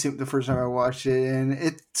decent the first time I watched it, and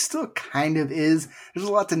it still kind of is. There's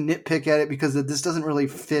a lot to nitpick at it because this doesn't really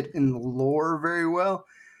fit in the lore very well.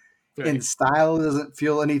 Right. And the style doesn't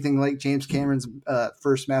feel anything like James Cameron's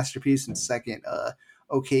first masterpiece and second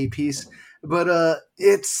okay piece. But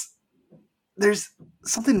there's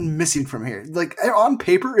something missing from here. Like, on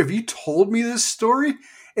paper, if you told me this story,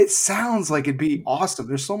 it sounds like it'd be awesome.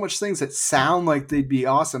 There's so much things that sound like they'd be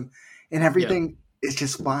awesome, and everything is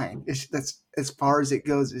just fine. That's as far as it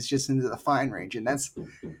goes. It's just into the fine range, and that's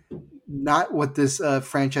not what this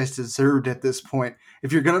franchise deserved at this point.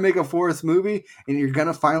 If you're going to make a fourth movie and you're going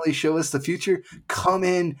to finally show us the future, come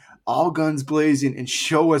in all guns blazing and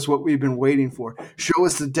show us what we've been waiting for. Show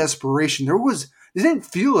us the desperation. It didn't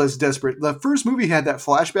feel as desperate. The first movie had that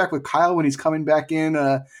flashback with Kyle when he's coming back in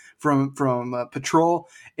from patrol,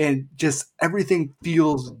 and just everything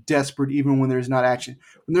feels desperate even when there's not action.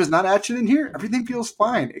 When there's not action in here, everything feels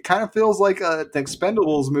fine. It kind of feels like the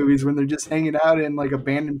Expendables movies when they're just hanging out in like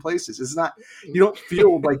abandoned places. It's not, you don't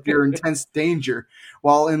feel like they're intense danger.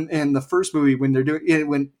 While in the first movie, when they're doing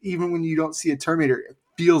it, even when you don't see a Terminator, it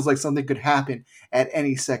feels like something could happen at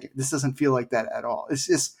any second. This doesn't feel like that at all. It's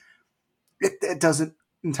just, it doesn't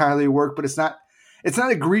entirely work, but it's not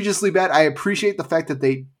egregiously bad. I appreciate the fact that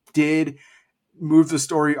they did move the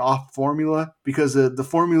story off formula, because the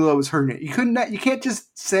formula was hurting it. You can't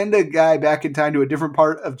just send a guy back in time to a different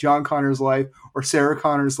part of John Connor's life or Sarah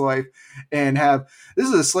Connor's life and have, this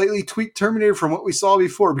is a slightly tweaked Terminator from what we saw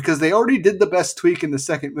before, because they already did the best tweak in the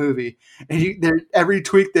second movie, and every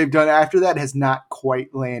tweak they've done after that has not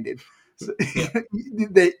quite landed. So,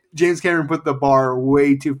 James Cameron put the bar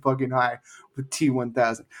way too fucking high with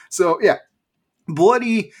T-1000. So yeah,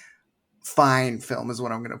 bloody fine film is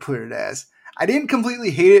what I'm going to put it as. I didn't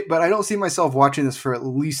completely hate it, but I don't see myself watching this for at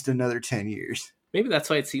least another 10 years. Maybe that's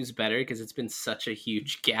why it seems better, because it's been such a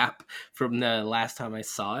huge gap from the last time I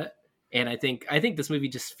saw it. And I think this movie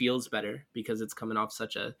just feels better because it's coming off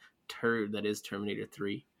such a turd that is Terminator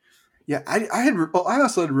 3. Yeah, I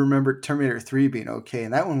also had remembered Terminator 3 being okay,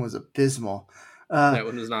 and that one was abysmal. That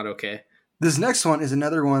one was not okay. This next one is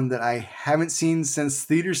another one that I haven't seen since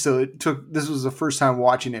theater, so this was the first time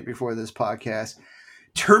watching it before this podcast.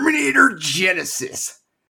 Terminator Genisys.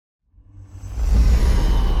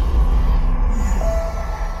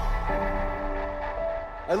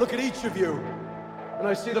 I look at each of you, and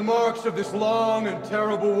I see the marks of this long and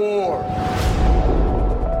terrible war.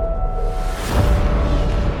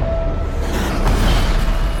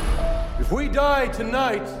 If we die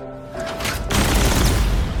tonight,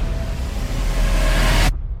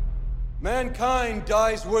 mankind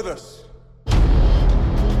dies with us.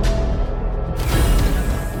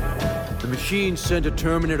 The machine sent a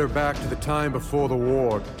Terminator back to the time before the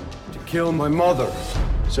war to kill my mother,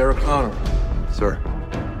 Sarah Connor. Sir,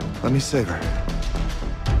 let me save her.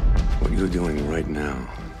 What you're doing right now,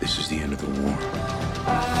 this is the end of the war.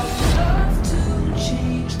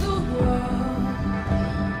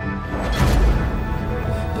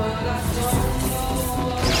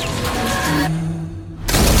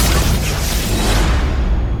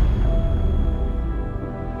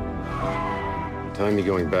 The time you're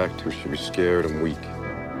going back to, she'll be scared and weak.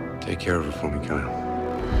 Take care of her for me, Kyle.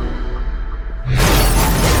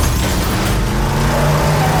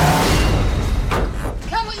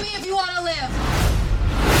 Come with me if you want to live.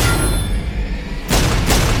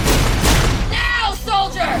 Now,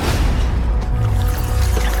 soldier!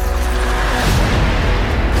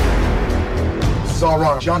 This is all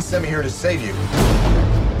wrong. John sent me here to save you.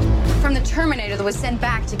 From the Terminator that was sent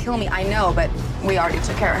back to kill me, I know, but we already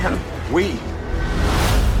took care of him. We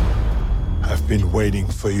I've been waiting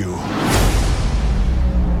for you.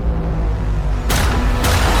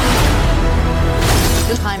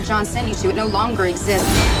 The time John sent you to, it no longer exists.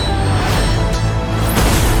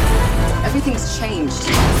 Everything's changed.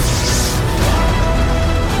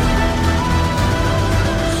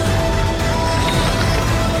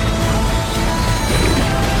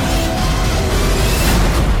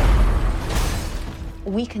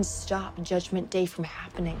 We can stop Judgment Day from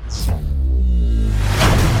happening.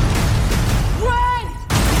 Run!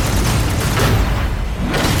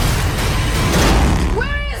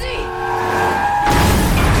 Where is he?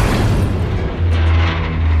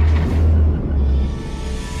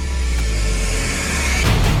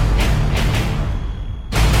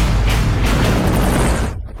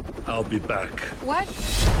 I'll be back. What?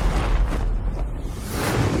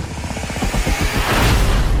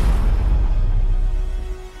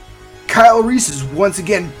 Kyle Reese is once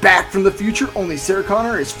again back from the future, only Sarah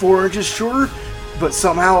Connor is 4 inches shorter, but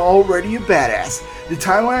somehow already a badass. The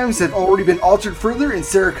timelines have already been altered further, and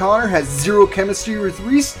Sarah Connor has zero chemistry with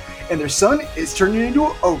Reese, and their son is turning into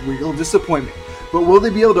a real disappointment. But will they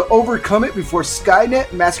be able to overcome it before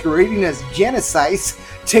Skynet, masquerading as Genisys,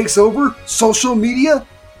 takes over social media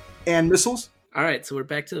and missiles? All right, so we're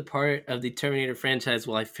back to the part of the Terminator franchise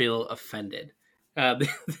where I feel offended. There's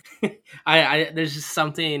just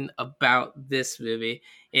something about this movie,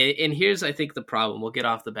 and here's I think the problem. We'll get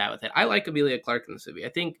off the bat with it. I like Emilia Clarke in this movie. I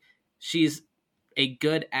think she's a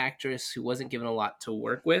good actress who wasn't given a lot to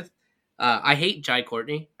work with. I hate Jai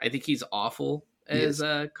Courtney. I think he's awful as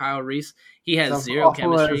Kyle Reese. He has Sounds zero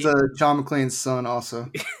awful chemistry. as John McClane's son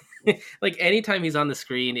also. Like anytime he's on the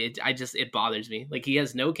screen, it bothers me. Like he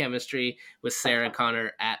has no chemistry with Sarah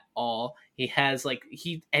Connor at all. He has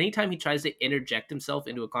anytime he tries to interject himself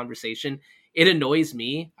into a conversation, it annoys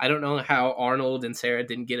me. I don't know how Arnold and Sarah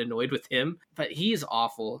didn't get annoyed with him, but he's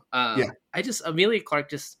awful. Emilia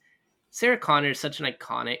Clarke Sarah Connor is such an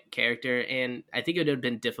iconic character, and I think it would have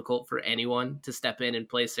been difficult for anyone to step in and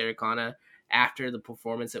play Sarah Connor after the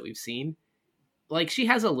performance that we've seen. Like, she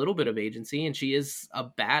has a little bit of agency, and she is a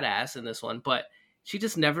badass in this one, but she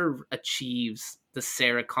just never achieves the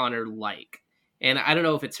Sarah Connor like. And I don't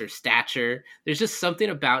know if it's her stature. There's just something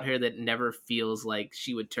about her that never feels like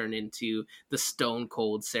she would turn into the stone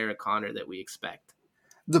cold Sarah Connor that we expect.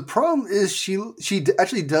 The problem is she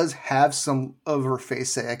actually does have some of her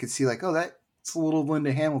face that I could see like, oh, that's a little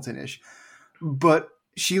Linda Hamilton-ish. But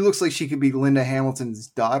she looks like she could be Linda Hamilton's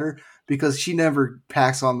daughter because she never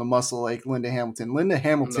packs on the muscle like Linda Hamilton. Linda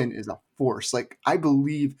Hamilton is a force. Like, I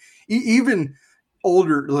believe, even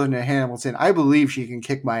older Linda Hamilton, I believe she can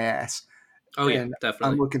kick my ass. Oh, yeah, and definitely.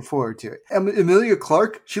 I'm looking forward to it. Emilia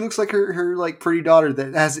Clarke, she looks like her like pretty daughter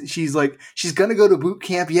that she's gonna go to boot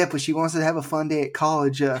camp yet, but she wants to have a fun day at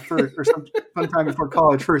college first, or some fun time before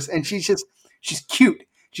college first. And she's cute.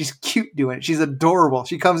 She's cute doing it. She's adorable.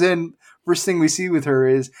 She comes in, first thing we see with her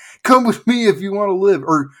is, "Come with me if you want to live,"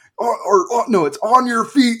 or no, it's "On your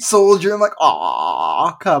feet, soldier." I'm like,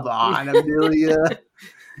 "Aw, come on, Emilia,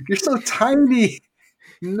 you're so tiny."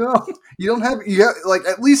 No, you don't have. Yeah, like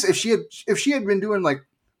at least if she had been doing like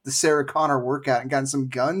the Sarah Connor workout and gotten some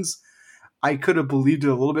guns, I could have believed it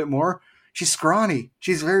a little bit more. She's scrawny.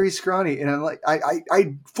 She's very scrawny, and I'm like,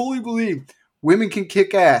 I fully believe women can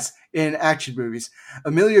kick ass in action movies.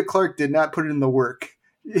 Emilia Clarke did not put in the work.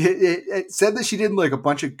 It said that she did like a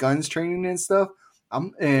bunch of guns training and stuff.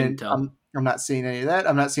 I'm not seeing any of that.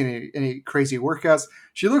 I'm not seeing any crazy workouts.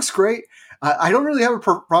 She looks great. I don't really have a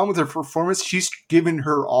problem with her performance. She's given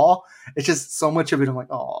her all. It's just so much of it. I'm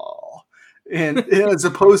like, oh, and as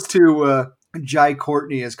opposed to Jai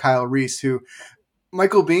Courtney as Kyle Reese, who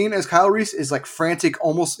Michael Biehn as Kyle Reese is like frantic.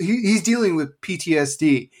 Almost, he's dealing with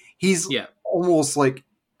PTSD. He's almost like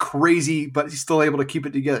crazy, but he's still able to keep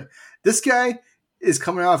it together. This guy is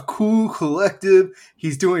coming off cool, collective.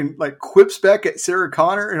 He's doing like quips back at Sarah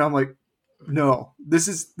Connor, and I'm like, no, this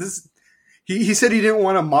is. He said he didn't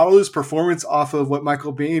want to model his performance off of what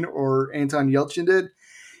Michael Biehn or Anton Yelchin did.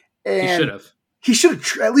 And he should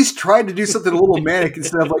have at least tried to do something a little manic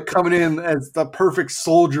instead of like coming in as the perfect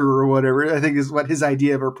soldier or whatever, I think is what his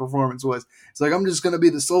idea of her performance was. It's like, I'm just going to be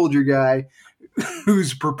the soldier guy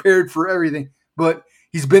who's prepared for everything. But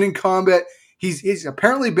he's been in combat. He's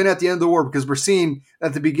apparently been at the end of the war, because we're seeing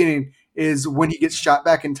at the beginning is when he gets shot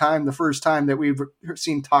back in time, the first time that we've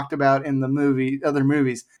seen talked about in the other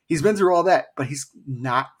movies. He's been through all that, but he's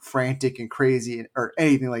not frantic and crazy or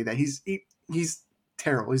anything like that. He's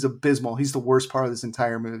terrible. He's abysmal. He's the worst part of this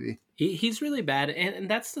entire movie. He's really bad,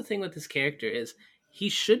 and that's the thing with this character is he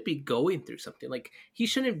should be going through something. Like, he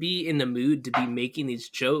shouldn't be in the mood to be making these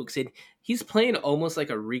jokes, and he's playing almost like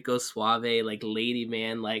a Rico Suave, like lady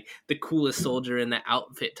man, like the coolest soldier in the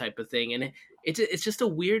outfit type of thing, and it's just a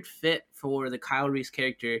weird fit for the Kyle Reese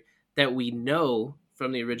character that we know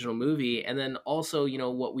from the original movie, and then also, you know,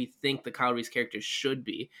 what we think the Kyle Reese character should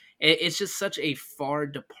be. It's just such a far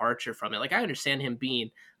departure from it. Like, I understand him being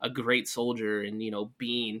a great soldier and, you know,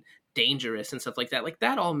 being dangerous and stuff like that. Like,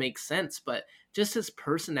 that all makes sense, but just his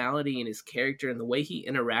personality and his character and the way he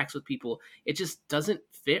interacts with people, it just doesn't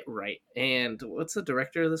fit right. And what's the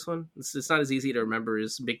director of this one? It's not as easy to remember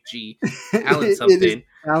as Big G. Alan something. It is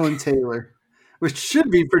Alan Taylor, which should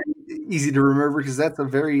be pretty easy to remember because that's a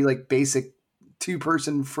very like basic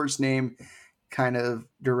 2-person first name kind of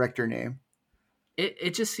director name.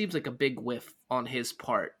 It just seems like a big whiff on his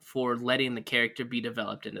part for letting the character be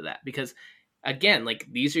developed into that, because again, like,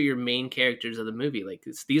 these are your main characters of the movie. Like,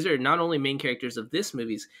 these are not only main characters of this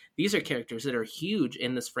movies, these are characters that are huge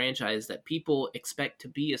in this franchise that people expect to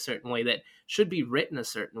be a certain way, that should be written a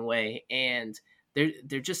certain way, and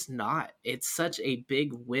they're just not. It's such a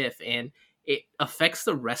big whiff, and it affects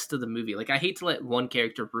the rest of the movie. Like, I hate to let one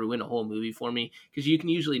character ruin a whole movie for me, because you can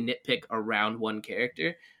usually nitpick around one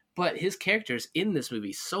character, but his character's in this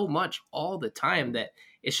movie so much all the time that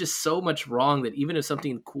it's just so much wrong that even if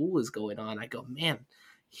something cool is going on, I go, man,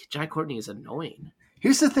 Jai Courtney is annoying.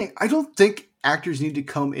 Here's the thing. I don't think actors need to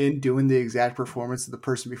come in doing the exact performance of the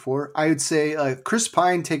person before. I would say Chris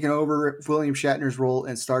Pine taking over William Shatner's role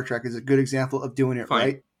in Star Trek is a good example of doing it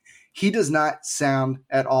right. He does not sound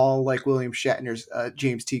at all like William Shatner's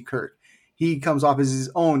James T. Kirk. He comes off as his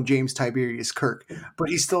own James Tiberius Kirk, but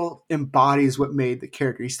he still embodies what made the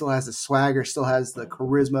character. He still has the swagger, still has the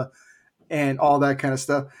charisma, and all that kind of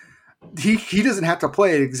stuff. He doesn't have to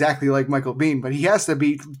play it exactly like Michael Biehn, but he has to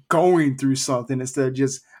be going through something instead of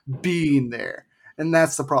just being there. And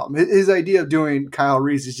that's the problem. His idea of doing Kyle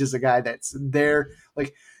Reese is just a guy that's there.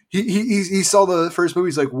 Like he saw the first movie.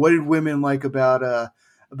 He's like, what did women like about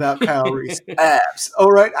Kyle Reese? Abs.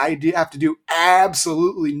 All right, I have to do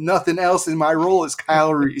absolutely nothing else in my role as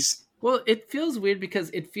Kyle Reese. Well, it feels weird because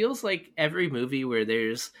it feels like every movie where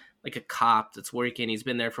there's like a cop that's working, he's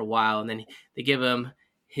been there for a while, and then they give him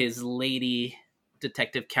his lady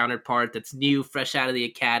detective counterpart that's new, fresh out of the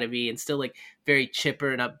academy, and still like very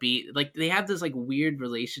chipper and upbeat. Like, they have this like weird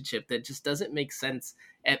relationship that just doesn't make sense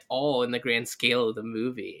at all in the grand scale of the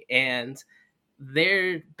movie. And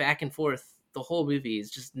their back and forth the whole movie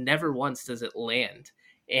is just never once does it land.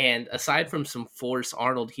 And aside from some forced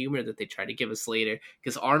Arnold humor that they try to give us later,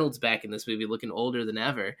 because Arnold's back in this movie looking older than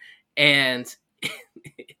ever, and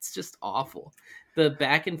it's just awful. The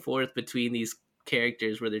back and forth between these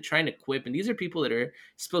characters where they're trying to quip, and these are people that are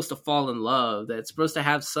supposed to fall in love, that's supposed to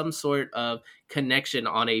have some sort of connection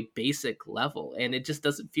on a basic level, and it just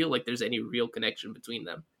doesn't feel like there's any real connection between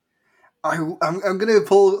them. I'm going to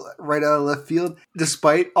pull right out of left field.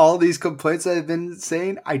 Despite all these complaints I've been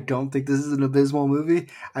saying, I don't think this is an abysmal movie.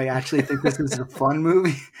 I actually think this is a fun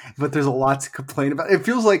movie, but there's a lot to complain about. It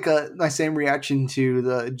feels like my same reaction to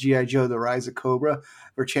the G.I. Joe, The Rise of Cobra,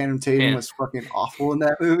 where Channing Tatum was fucking awful in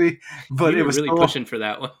that movie. But it was really pushing for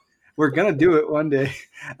that one. We're going to do it one day.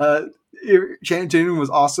 Channing Tatum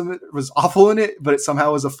was awesome. It was awful in it, but it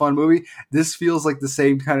somehow was a fun movie. This feels like the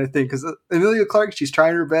same kind of thing because Emilia Clarke, she's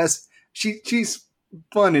trying her best. She's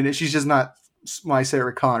fun in it. She's just not my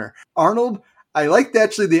Sarah Connor. Arnold, I liked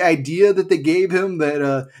actually the idea that they gave him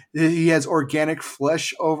that he has organic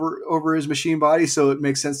flesh over his machine body, so it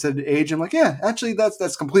makes sense to age. I'm like, yeah, actually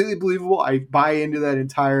that's completely believable. I buy into that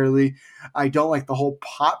entirely. I don't like the whole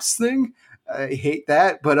Pops thing. I hate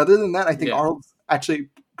that. But other than that, I think Arnold's actually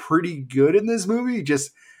pretty good in this movie.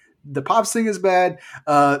 Just the Pops thing is bad.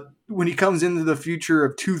 When he comes into the future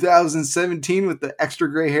of 2017 with the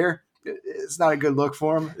extra gray hair, it's not a good look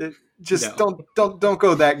for him. Don't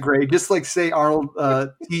go that gray. Just like say Arnold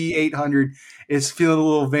T800 is feeling a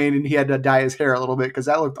little vain and he had to dye his hair a little bit because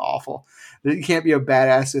that looked awful. You can't be a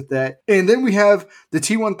badass with that. And then we have the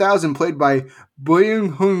T1000 played by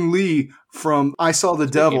Byung-Hun Lee from I Saw the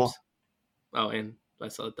Devil. Games. Oh, and I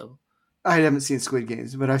Saw the Devil. I haven't seen Squid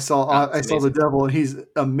Games, but I saw the Devil, and he's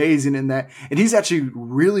amazing in that. And he's actually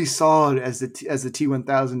really solid as the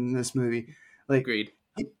T1000 in this movie. Like, agreed.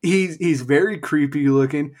 He's very creepy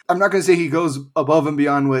looking. I'm not going to say he goes above and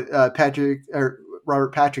beyond what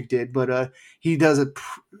Robert Patrick did, but he does a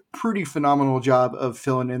pretty phenomenal job of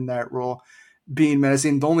filling in that role, being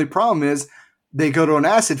menacing. The only problem is they go to an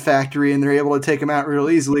acid factory and they're able to take him out real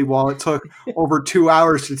easily, while it took over 2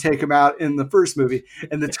 hours to take him out in the first movie.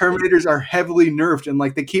 And the Terminators are heavily nerfed, and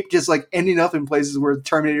like they keep just like ending up in places where the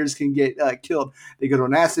Terminators can get killed. They go to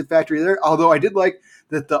an acid factory there. Although I did like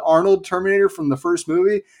that the Arnold Terminator from the first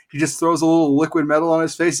movie, he just throws a little liquid metal on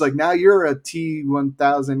his face. Like, now you're a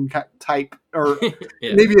T1000 type, or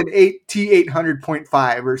Yeah. maybe an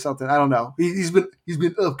T800.5 or something. I don't know. He's been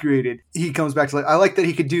upgraded. He comes back to life. I like that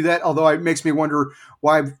he could do that, although it makes me wonder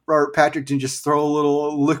why Robert Patrick didn't just throw a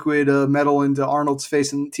little liquid metal into Arnold's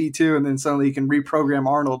face in T2, and then suddenly he can reprogram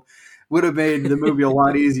Arnold. Would have made the movie a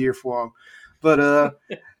lot easier for him. But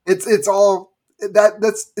it's all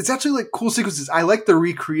it's actually like cool sequences. I like the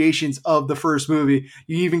recreations of the first movie.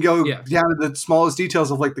 You even go down to the smallest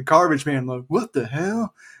details of like the garbage man. Like, what the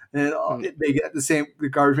hell? And they get the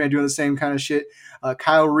garbage man doing the same kind of shit.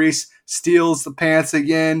 Kyle Reese steals the pants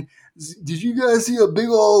again. Did you guys see a big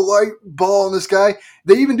old white ball in the sky?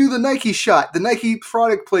 They even do the Nike shot, the Nike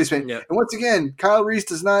product placement. Yep. And once again, Kyle Reese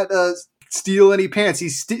does not steal any pants.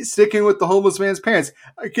 He's sticking with the homeless man's pants.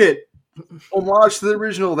 I get homage to the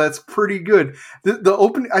original. That's pretty good. The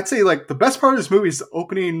opening, I'd say, like, the best part of this movie is the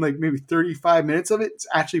opening, like maybe 35 minutes of it. It's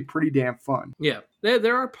actually pretty damn fun. Yeah,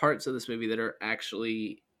 there are parts of this movie that are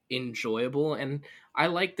actually enjoyable, and I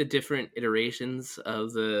like the different iterations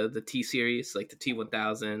of the T series, like the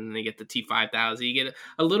T1000, and you get the T5000. You get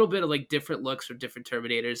a little bit of like different looks for different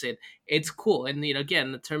Terminators, and it's cool. And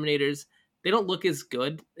again, the Terminators, they don't look as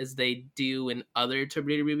good as they do in other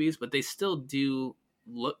Terminator movies, but they still do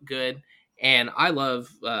look good. And I love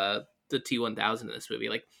the T1000 in this movie.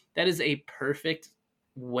 Like, that is a perfect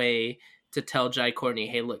way to tell Jai Courtney,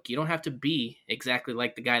 hey, look, you don't have to be exactly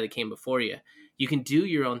like the guy that came before you. You can do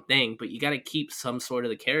your own thing, but you got to keep some sort of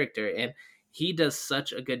the character. And he does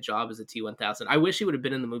such a good job as a T1000. I wish he would have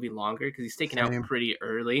been in the movie longer because he's taken out pretty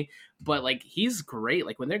early. But, like, he's great.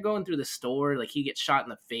 Like, when they're going through the store, like, he gets shot in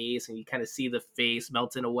the face and you kind of see the face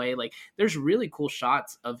melting away. Like, there's really cool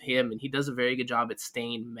shots of him, and he does a very good job at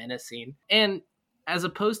staying menacing. And as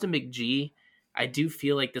opposed to McG, I do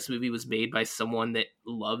feel like this movie was made by someone that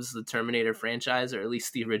loves the Terminator franchise, or at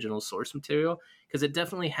least the original source material, because it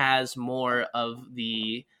definitely has more of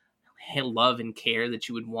the love and care that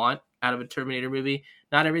you would want out of a Terminator movie.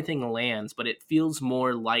 Not everything lands, but it feels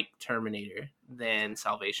more like Terminator than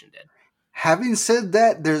Salvation did. Having said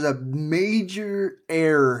that, there's a major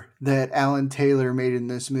error that Alan Taylor made in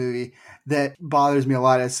this movie that bothers me a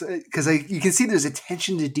lot. Because you can see there's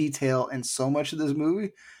attention to detail in so much of this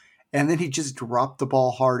movie, and then he just dropped the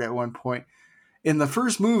ball hard at one point. In the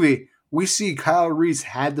first movie, we see Kyle Reese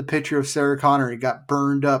had the picture of Sarah Connor. He got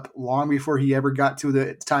burned up long before he ever got to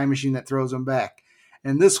the time machine that throws him back.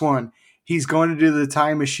 And this one, he's going to do the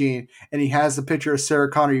time machine, and he has the picture of Sarah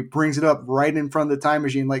Connor. He brings it up right in front of the time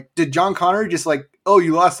machine. Like, did John Connor just like, oh,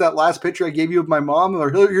 you lost that last picture I gave you of my mom? Or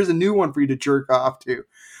here's a new one for you to jerk off to.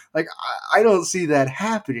 Like, I don't see that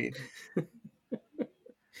happening.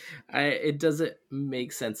 It doesn't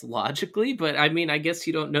make sense logically, but I mean, I guess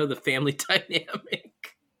you don't know the family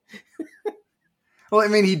dynamic. Well, I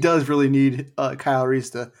mean, he does really need Kyle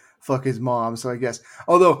Reese to fuck his mom, so I guess.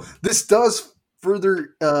 Although this does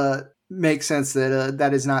further make sense that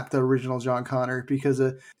that is not the original John Connor, because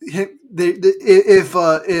if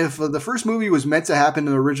the first movie was meant to happen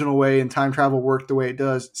in the original way and time travel worked the way it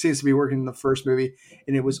does, it seems to be working in the first movie,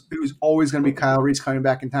 and it was always going to be Kyle Reese coming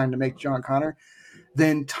back in time to make John Connor,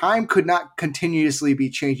 then time could not continuously be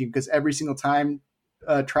changing, because every single time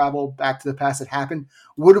travel back to the past that happened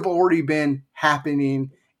would have already been happening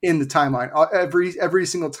in the timeline. Every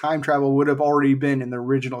single time travel would have already been in the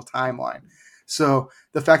original timeline. So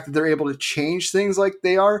the fact that they're able to change things like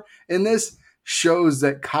they are in this shows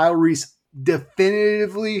that Kyle Reese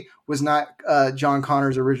definitively was not John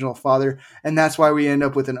Connor's original father, and that's why we end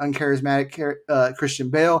up with an uncharismatic Christian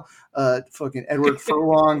Bale, fucking Edward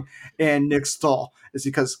Furlong, and Nick Stahl. It's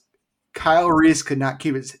because Kyle Reese could not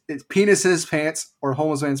keep his penis in his pants or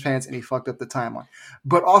homeless man's pants, and he fucked up the timeline.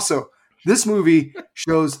 But also, this movie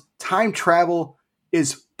shows time travel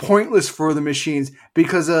is pointless for the machines,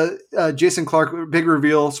 because Jason Clarke, big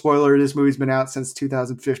reveal, spoiler, this movie's been out since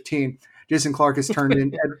 2015. Jason Clarke has turned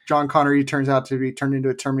in, John Connor, he turns out to be turned into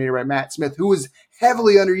a Terminator by Matt Smith, who was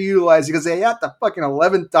heavily underutilized because they had the fucking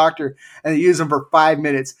 11th Doctor and they used him for 5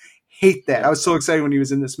 minutes. Hate that. I was so excited when he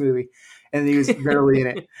was in this movie, and he was barely in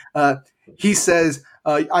it. He says,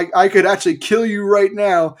 I could actually kill you right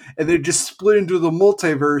now, and then just split into the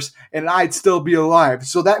multiverse, and I'd still be alive.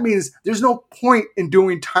 So that means there's no point in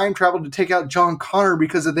doing time travel to take out John Connor,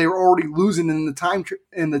 because they were already losing in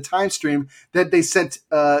the time stream that they sent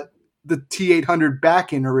the T-800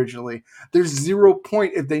 back in originally. There's 0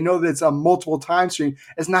 point if they know that it's a multiple time stream.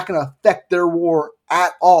 It's not going to affect their war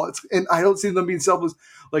at all. And I don't see them being selfless.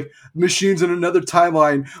 Like, machines in another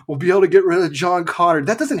timeline will be able to get rid of John Connor.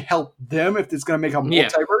 That doesn't help them if it's going to make a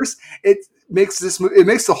multiverse. It makes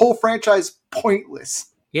the whole franchise pointless.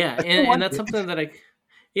 Yeah, and that's something that I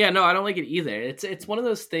don't like it either. It's one of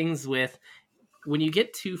those things with when you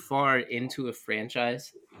get too far into a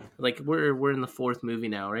franchise, like we're in the fourth movie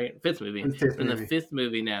now, right? Fifth movie. We're in the fifth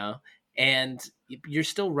movie now, and you're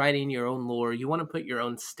still writing your own lore. You want to put your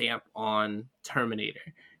own stamp on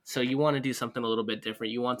Terminator. So you want to do something a little bit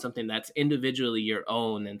different. You want something that's individually your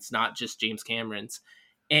own, and it's not just James Cameron's.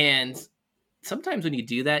 And sometimes when you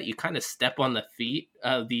do that, you kind of step on the feet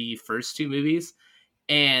of the first two movies.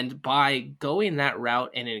 And by going that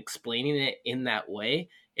route and explaining it in that way,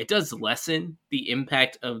 it does lessen the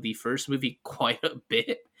impact of the first movie quite a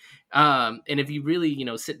bit. And if you really,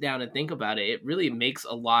 sit down and think about it, it really makes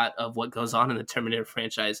a lot of what goes on in the Terminator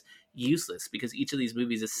franchise useless, because each of these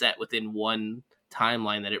movies is set within one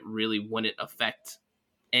timeline that it really wouldn't affect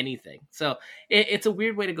anything. So it's a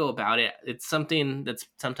weird way to go about it. It's something that's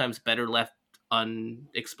sometimes better left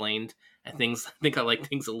unexplained. I think I like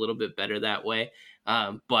things a little bit better that way.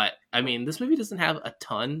 But I mean, this movie doesn't have a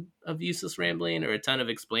ton of useless rambling or a ton of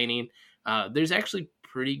explaining. There's actually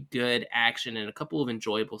pretty good action and a couple of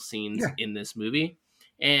enjoyable scenes in this movie.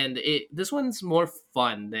 And this one's more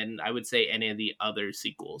fun than I would say any of the other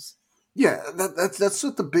sequels. Yeah, that's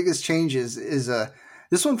what the biggest change is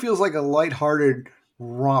this one feels like a lighthearted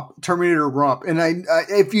romp, Terminator romp. And I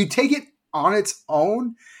if you take it on its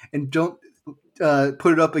own and don't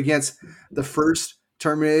put it up against the first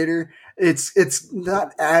Terminator, it's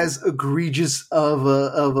not as egregious of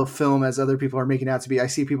a film as other people are making out to be. I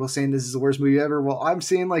see people saying this is the worst movie ever. Well, I'm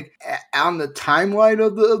saying, like, on the timeline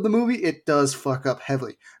of the movie, it does fuck up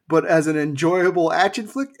heavily. But as an enjoyable action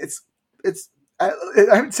flick,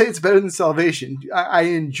 I would say it's better than Salvation. I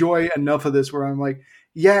enjoy enough of this where I'm like,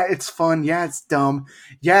 yeah, it's fun. Yeah, it's dumb.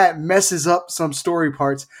 Yeah, it messes up some story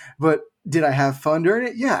parts. But did I have fun during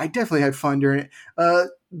it? Yeah, I definitely had fun during it.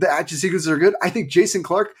 The action sequences are good. I think Jason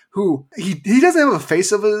Clarke, who he doesn't have a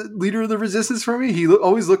face of a leader of the resistance for me. He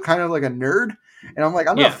always looked kind of like a nerd. And I'm like,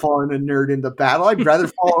 I'm not following a nerd into battle. I'd rather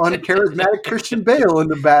follow uncharismatic Christian Bale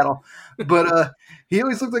into battle. But he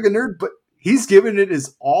always looked like a nerd, but he's given it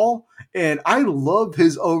his all. And I love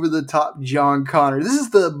his over-the-top John Connor. This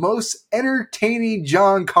is the most entertaining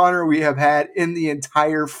John Connor we have had in the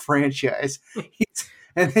entire franchise.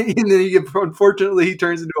 And then unfortunately, he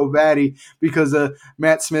turns into a baddie because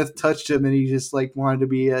Matt Smith touched him, and he just wanted to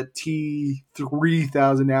be a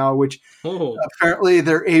T-3000 now, which apparently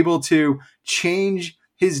they're able to change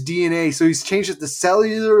his DNA. So he's changed at the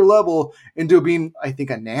cellular level into being, I think,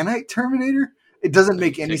 a nanite Terminator. It doesn't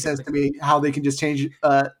make any sense to me how they can just change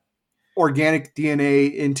organic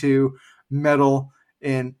DNA into metal,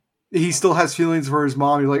 and he still has feelings for his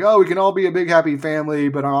mom. He's like, oh, we can all be a big happy family,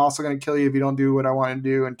 but I'm also going to kill you if you don't do what I want to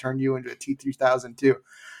do and turn you into a T-3000 too.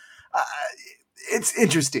 It's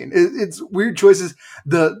interesting. It's weird choices.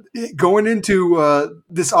 Going into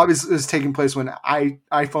this obviously is taking place when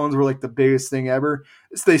iPhones were like the biggest thing ever.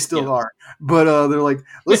 They still are, but they're like,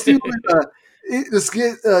 let's do let's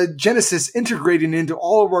get Genisys integrating into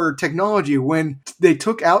all of our technology. When they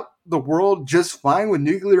took out the world just fine with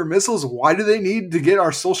nuclear missiles, why do they need to get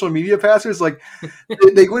our social media passwords? Like,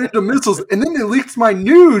 they went into missiles and then they leaked my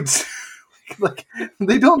nudes. Like,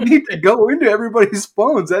 they don't need to go into everybody's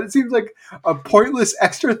phones. That seems like a pointless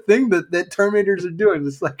extra thing that Terminators are doing.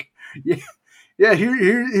 It's like,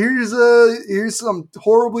 here's some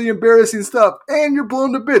horribly embarrassing stuff, and you're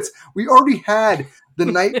blown to bits. We already had the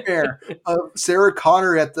nightmare of Sarah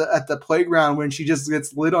Connor at the playground when she just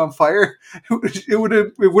gets lit on fire. It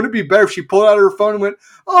wouldn't be better if she pulled out her phone and went,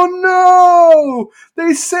 "Oh no,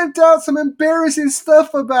 they sent out some embarrassing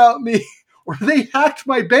stuff about me," or "They hacked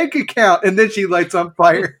my bank account," and then she lights on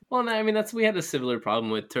fire. Well, no, I mean, we had a similar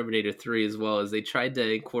problem with Terminator 3 as well, as they tried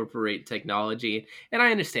to incorporate technology. And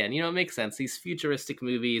I understand, it makes sense. These futuristic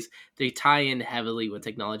movies, they tie in heavily with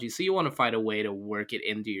technology, so you want to find a way to work it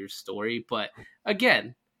into your story. But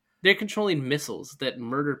again, they're controlling missiles that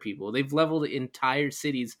murder people. They've leveled entire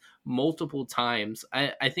cities multiple times.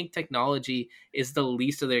 I think technology is the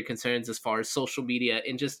least of their concerns as far as social media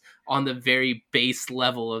and just on the very base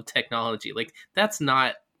level of technology. Like, that's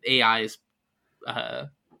not AI's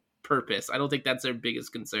purpose. I don't think that's their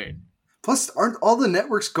biggest concern. Plus, aren't all the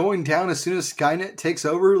networks going down as soon as Skynet takes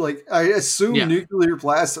over? Like, I assume nuclear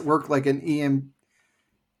blasts work like an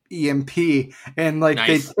EMP, and like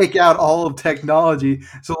Nice. they take out all of technology.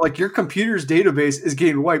 So like your computer's database is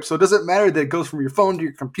getting wiped. So it doesn't matter that it goes from your phone to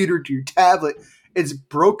your computer to your tablet. It's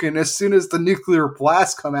broken as soon as the nuclear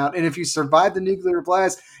blasts come out. And if you survive the nuclear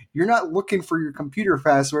blast, you're not looking for your computer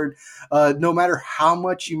password, no matter how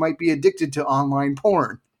much you might be addicted to online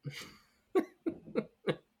porn.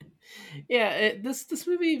 Yeah, this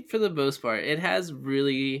movie, for the most part, it has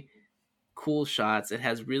really cool shots. It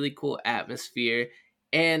has really cool atmosphere,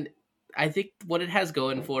 and I think what it has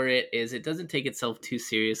going for it is it doesn't take itself too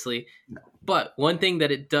seriously. But one thing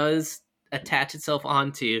that it does attach itself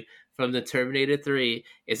onto from the Terminator 3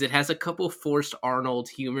 is it has a couple forced Arnold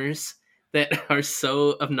humors that are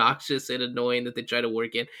so obnoxious and annoying that they try to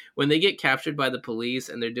work in. When they get captured by the police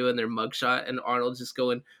and they're doing their mugshot and Arnold's just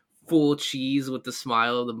going full cheese with the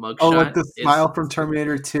smile of the mugshot. Oh, like the smile from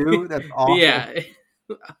Terminator 2? That's awful. Yeah.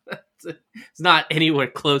 It's not anywhere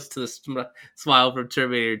close to the smile from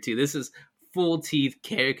Terminator 2. This is full teeth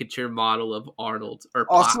caricature model of Arnold or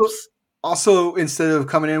Pops. Also, instead of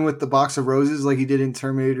coming in with the box of roses like he did in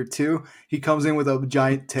Terminator 2, he comes in with a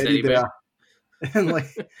giant teddy bear. And like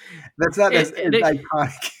that's not as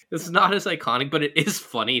iconic. It's not as iconic, but it is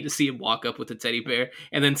funny to see him walk up with a teddy bear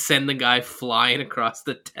and then send the guy flying across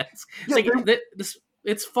the desk. Yeah,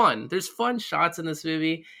 it's fun. There's fun shots in this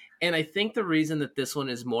movie, and I think the reason that this one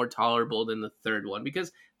is more tolerable than the third one,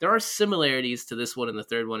 because there are similarities to this one and the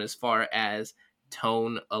third one as far as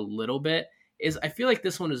tone a little bit, is I feel like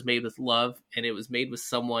this one was made with love, and it was made with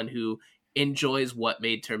someone who enjoys what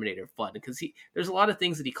made Terminator fun, because there's a lot of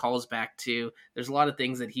things that he calls back to. There's a lot of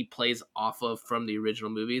things that he plays off of from the original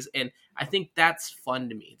movies, and I think that's fun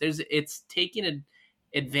to me. It's taking an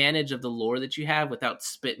advantage of the lore that you have without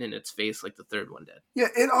spitting in its face like the third one did. Yeah,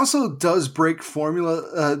 it also does break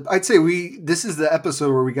formula. I'd say this is the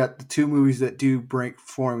episode where we got the two movies that do break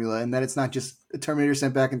formula, and that it's not just a Terminator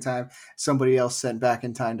sent back in time, somebody else sent back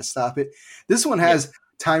in time to stop it. This one has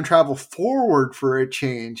time travel forward for a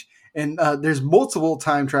change. And there's multiple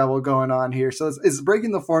time travel going on here. So it's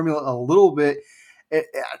breaking the formula a little bit.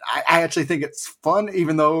 I actually think it's fun,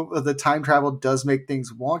 even though the time travel does make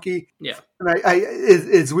things wonky. Yeah. And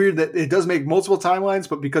it's weird that it does make multiple timelines,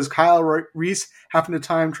 but because Kyle Reese happened to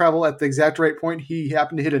time travel at the exact right point, he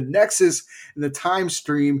happened to hit a nexus in the time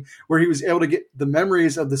stream where he was able to get the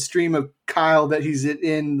memories of the stream of Kyle that he's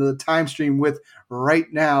in the time stream with right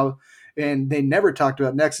now. And they never talked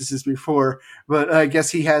about Nexuses before, but I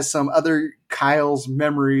guess he has some other Kyle's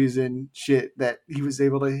memories and shit that he was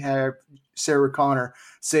able to have Sarah Connor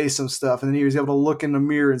say some stuff. And then he was able to look in the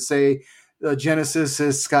mirror and say, Genisys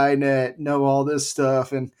is Skynet, know all this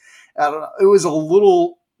stuff. And I don't know, it was a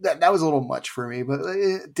little, that was a little much for me, but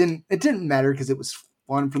it didn't matter because it was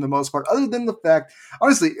fun for the most part, other than the fact,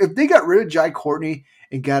 honestly, if they got rid of Jai Courtney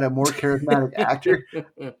and got a more charismatic actor,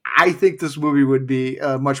 I think this movie would be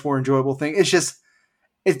a much more enjoyable thing. It's just,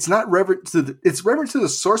 it's not reverent to the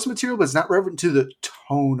source material, but it's not reverent to the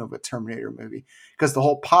tone of a Terminator movie, because the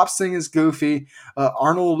whole Pops thing is goofy.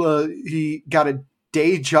 Arnold, he got a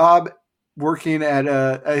day job working at,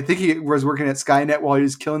 I think he was working at Skynet while he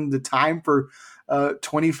was killing the time for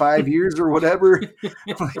 25 years or whatever.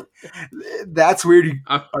 Like, that's weird.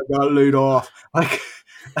 I got laid off. Like,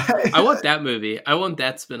 I want that movie. I want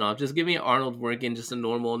that spinoff. Just give me Arnold working just a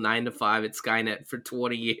normal 9 to 5 at Skynet for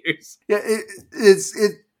 20 years. Yeah, it's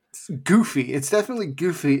goofy. It's definitely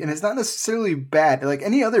goofy, and it's not necessarily bad. Like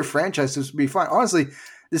any other franchise, this would be fine. Honestly,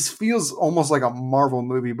 this feels almost like a Marvel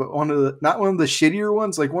movie, but not one of the shittier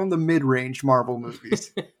ones, like one of the mid-range Marvel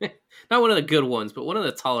movies. Not one of the good ones, but one of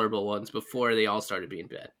the tolerable ones before they all started being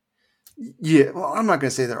bad. Yeah, well, I'm not going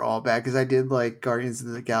to say they're all bad, because I did like Guardians of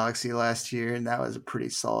the Galaxy last year, and that was a pretty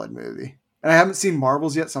solid movie. And I haven't seen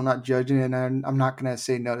Marvels yet, so I'm not judging it, and I'm not going to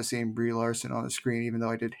say no to seeing Brie Larson on the screen, even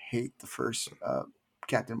though I did hate the first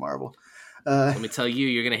Captain Marvel. Let me tell you,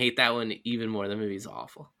 you're going to hate that one even more. The movie's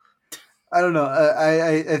awful. I don't know.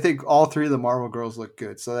 I think all three of the Marvel girls look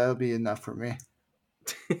good, so that'll be enough for me.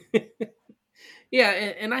 Yeah,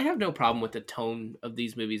 and I have no problem with the tone of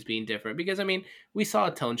these movies being different, because, I mean, we saw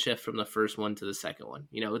a tone shift from the first one to the second one.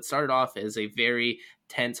 You know, it started off as a very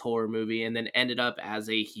tense horror movie and then ended up as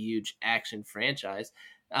a huge action franchise.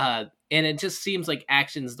 And it just seems like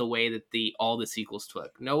action's the way that all the sequels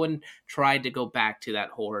took. No one tried to go back to that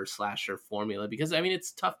horror slasher formula, because, I mean,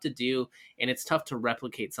 it's tough to do, and it's tough to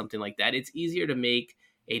replicate something like that. It's easier to make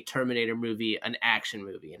a Terminator movie an action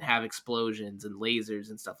movie and have explosions and lasers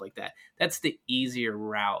and stuff like that. That's the easier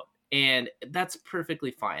route, and that's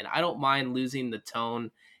perfectly fine. I don't mind losing the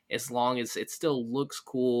tone as long as it still looks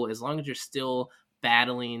cool, as long as you're still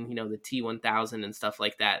battling, you know, the T-1000 and stuff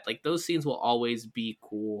like that. Like, those scenes will always be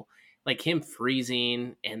cool. like him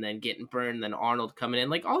freezing and then getting burned, then Arnold coming in,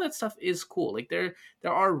 like all that stuff is cool. Like there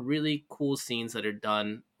are really cool scenes that are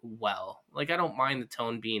done well. Like I don't mind the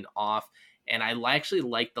tone being off, and I actually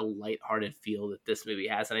like the lighthearted feel that this movie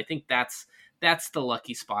has, and I think that's the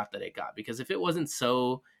lucky spot that it got, because if it wasn't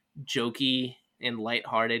so jokey and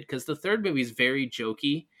lighthearted, because the third movie is very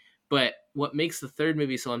jokey, but what makes the third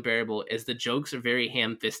movie so unbearable is the jokes are very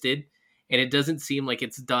ham-fisted, and it doesn't seem like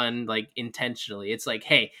it's done like intentionally. It's like,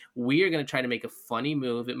 hey, we are going to try to make a funny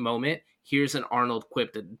moment. Here's an Arnold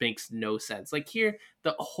quip that makes no sense. Like here,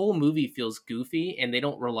 the whole movie feels goofy, and they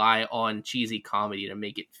don't rely on cheesy comedy to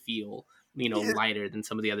make it feel, lighter than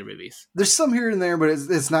some of the other movies. There's some here and there, but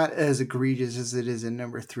it's not as egregious as it is in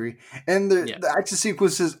number 3. And the action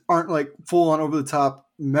sequences aren't like full on over the top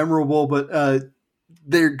memorable, but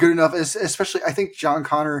they're good enough. Especially, I think John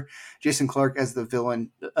Connor, Jason Clarke as the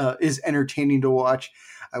villain is entertaining to watch.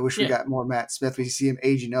 I wish we got more Matt Smith. We see him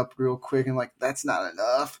aging up real quick, and like that's not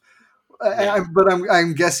enough. But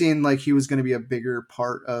I'm guessing like he was going to be a bigger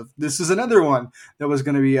part of. This is another one that was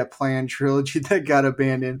going to be a planned trilogy that got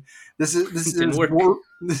abandoned. This has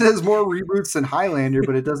more reboots than Highlander,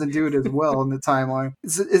 but it doesn't do it as well in the timeline.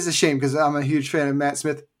 It's a shame because I'm a huge fan of Matt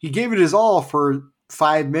Smith. He gave it his all for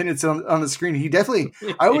 5 minutes on the screen. He definitely.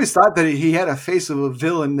 I always thought that he had a face of a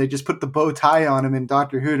villain. They just put the bow tie on him in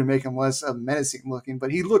Doctor Who to make him less menacing looking. But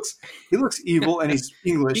he looks evil, and he's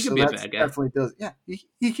English, he so be that a bad guy. definitely does. Yeah,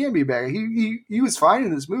 he can be a bad guy. He was fine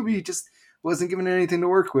in this movie. He just wasn't given anything to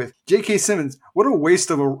work with. J.K. Simmons, what a waste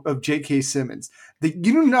of J.K. Simmons. You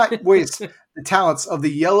do not waste the talents of the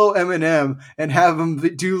yellow M&M and have him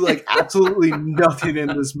do like absolutely nothing in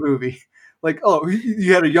this movie. Like, oh,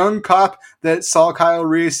 you had a young cop that saw Kyle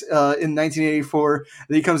Reese in 1984.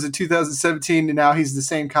 Then he comes in 2017, and now he's the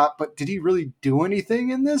same cop. But did he really do anything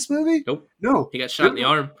in this movie? Nope. No. He got shot in the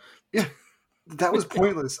arm. Yeah. That was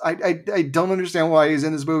pointless. I don't understand why he's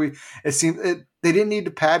in this movie. It seemed they didn't need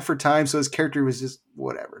to pad for time, so his character was just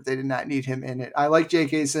whatever. They did not need him in it. I like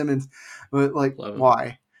J.K. Simmons, but like,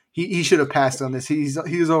 why? He should have passed on this. He's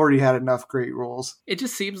already had enough great roles. It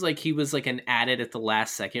just seems like he was like an added at the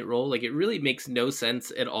last second role. Like it really makes no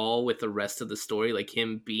sense at all with the rest of the story, like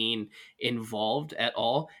him being involved at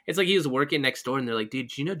all. It's like he was working next door and they're like, dude,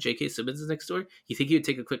 do you know J.K. Simmons is next door? You think he would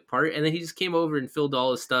take a quick part? And then he just came over and filled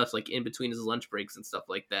all his stuff like in between his lunch breaks and stuff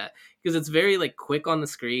like that. Because it's very like quick on the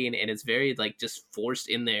screen and it's very like just forced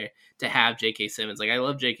in there to have J.K. Simmons. Like I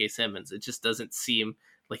love J.K. Simmons. It just doesn't seem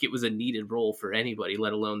like it was a needed role for anybody,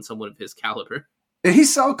 let alone someone of his caliber. And he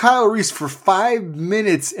saw Kyle Reese for 5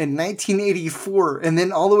 minutes in 1984, and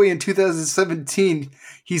then all the way in 2017,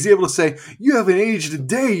 he's able to say, you haven't aged a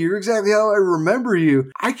day. You're exactly how I remember you.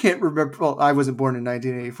 I can't remember. Well, I wasn't born in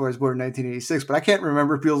 1984. I was born in 1986, but I can't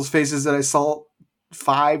remember people's faces that I saw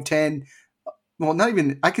 5, 10. Well, not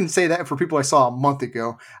even, I can say that for people I saw a month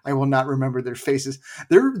ago. I will not remember their faces.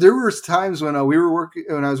 There were times when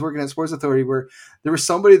when I was working at Sports Authority where there was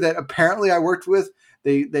somebody that apparently I worked with.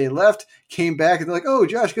 They left, came back, and they're like, oh,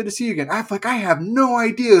 Josh, good to see you again. I'm like, I have no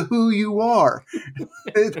idea who you are.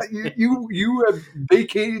 you have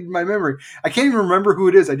vacated my memory. I can't even remember who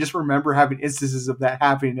it is. I just remember having instances of that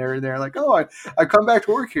happening there and there. Like, oh, I come back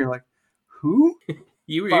to work here. Like, who?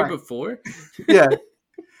 You were here before? Yeah.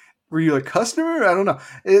 Were you a customer? I don't know.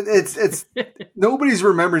 It's nobody's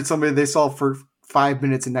remembering somebody they saw for 5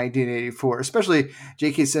 minutes in 1984. Especially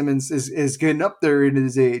J.K. Simmons is getting up there in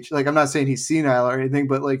his age. Like I'm not saying he's senile or anything,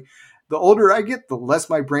 but like the older I get, the less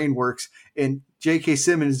my brain works. And J.K.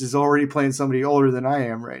 Simmons is already playing somebody older than I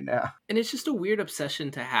am right now. And it's just a weird obsession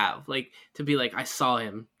to have, like to be like, I saw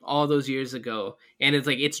him all those years ago. And it's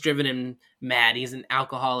like, it's driven him mad. He's an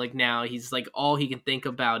alcoholic now. He's like, all he can think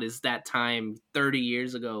about is that time 30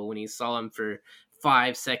 years ago when he saw him for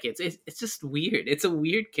 5 seconds. It's just weird. It's a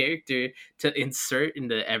weird character to insert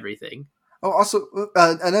into everything. Oh, also,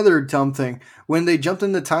 another dumb thing. When they jumped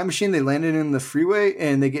in the time machine, they landed in the freeway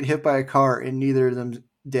and they get hit by a car and neither of them's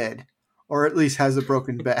dead. Or at least has a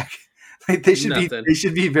broken back. Like they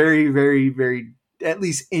should be very, very, very at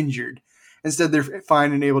least injured. Instead, they're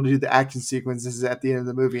fine and able to do the action sequences at the end of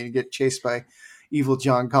the movie and get chased by evil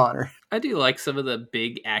John Connor. I do like some of the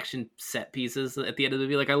big action set pieces at the end of the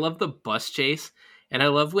movie. Like I love the bus chase. And I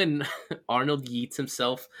love when Arnold yeets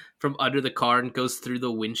himself from under the car and goes through the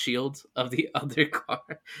windshield of the other car.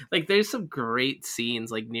 Like there's some great scenes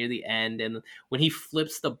like near the end. And when he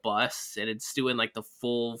flips the bus and it's doing like the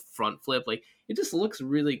full front flip, like it just looks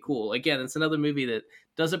really cool. Again, it's another movie that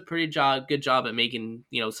does a good job at making,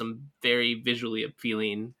 some very visually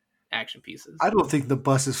appealing action pieces. I don't think the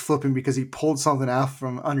bus is flipping because he pulled something out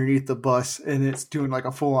from underneath the bus and it's doing like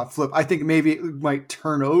a full on flip. I think maybe it might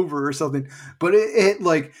turn over or something, but it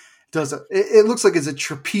like It looks like it's a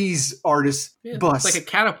trapeze artist bus. It's like a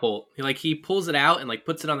catapult. He pulls it out and like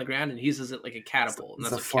puts it on the ground and uses it like a catapult, and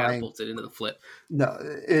that's what catapults it into the flip. No,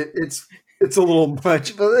 it's a little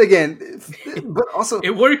much, but again, but also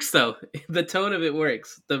it works though. The tone of it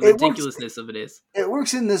works. The ridiculousness of it is. It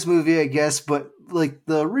works in this movie, I guess, but like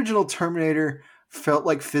the original Terminator felt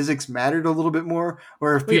like physics mattered a little bit more.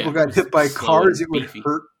 Where if people got hit by cars, it would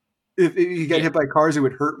hurt. If you get hit by cars, it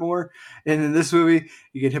would hurt more. And in this movie,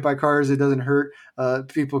 you get hit by cars, it doesn't hurt.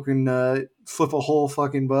 People can flip a whole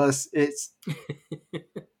fucking bus. It's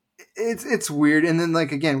weird. And then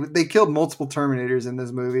like again, they killed multiple Terminators in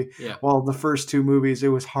this movie. Yeah. While the first two movies, it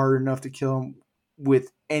was hard enough to kill them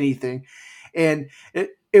with anything. And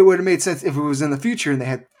it would have made sense if it was in the future and they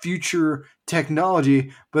had future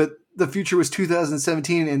technology, but the future was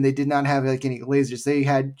 2017 and they did not have like any lasers. They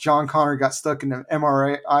had John Connor got stuck in an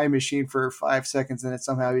MRI machine for 5 seconds and then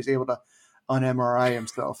somehow he was able to un-MRI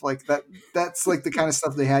himself. Like that's like the kind of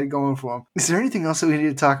stuff they had going for him. Is there anything else that we need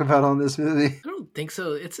to talk about on this movie? I don't think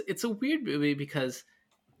so. It's a weird movie because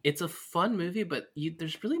it's a fun movie, but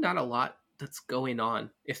there's really not a lot that's going on,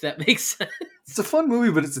 if that makes sense. It's a fun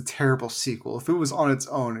movie, but it's a terrible sequel. If it was on its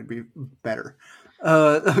own, it'd be better.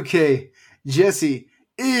 Okay, Jesse,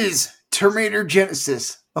 is Terminator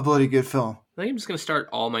Genisys a bloody good film? I think I'm just going to start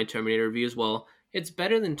all my Terminator reviews. Well, it's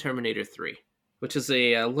better than Terminator 3, which is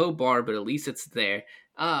a low bar, but at least it's there.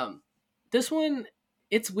 This one,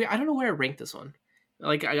 it's weird. I don't know where I rank this one.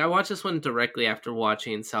 Like, I watched this one directly after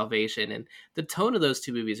watching Salvation, and the tone of those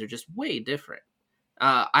two movies are just way different.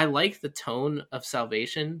 I like the tone of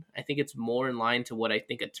Salvation. I think it's more in line to what I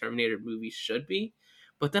think a Terminator movie should be.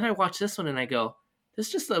 But then I watch this one and I go, this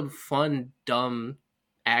is just a fun, dumb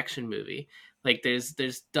action movie. Like there's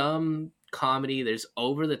dumb comedy, there's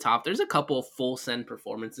over the top. There's a couple full send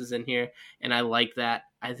performances in here, and I like that.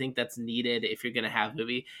 I think that's needed if you're going to have a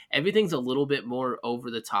movie. Everything's a little bit more over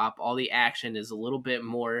the top. All the action is a little bit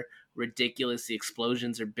more ridiculous. The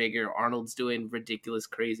explosions are bigger. Arnold's doing ridiculous,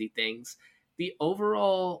 crazy things. The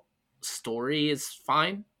overall story is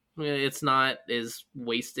fine. It's not as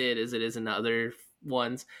wasted as it is in other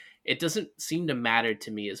ones. It doesn't seem to matter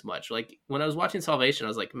to me as much. Like when I was watching Salvation, I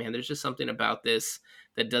was like, man, there's just something about this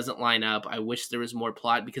that doesn't line up. I wish there was more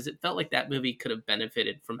plot because it felt like that movie could have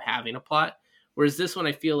benefited from having a plot. Whereas this one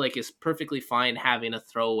I feel like is perfectly fine having a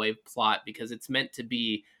throwaway plot because it's meant to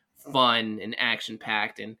be fun and action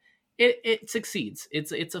packed, and it succeeds.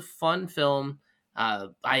 It's a fun film.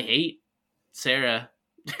 I hate Sarah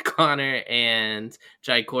Connor and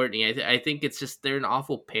Jai Courtney. I think it's just they're an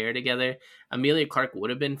awful pair together. Amelia Clarke would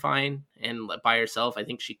have been fine, and by herself, I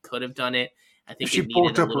think she could have done it. I think she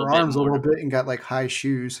bulked up her arms a little bit and got like high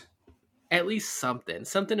shoes. At least something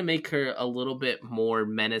to make her a little bit more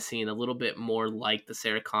menacing, a little bit more like the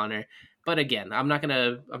Sarah Connor. But again, I'm not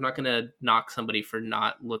gonna knock somebody for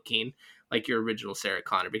not looking like your original Sarah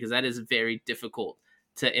Connor because that is very difficult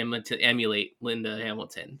to emulate Linda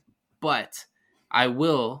Hamilton. But I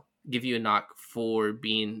will give you a knock for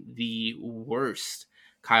being the worst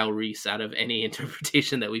Kyle Reese out of any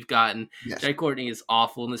interpretation that we've gotten. Yes. Jai Courtney is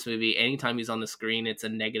awful in this movie. Anytime he's on the screen, it's a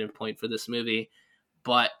negative point for this movie.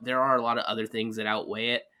 But there are a lot of other things that outweigh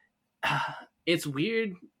it. It's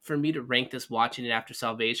weird for me to rank this watching it after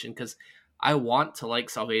Salvation because I want to like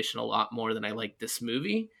Salvation a lot more than I like this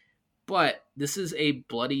movie. But this is a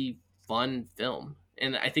bloody fun film.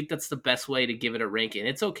 And I think that's the best way to give it a ranking.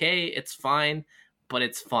 It's okay, it's fine, but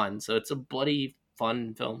it's fun. So it's a bloody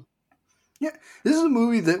fun film. Yeah, this is a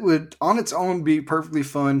movie that would, on its own, be perfectly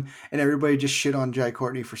fun, and everybody just shit on Jai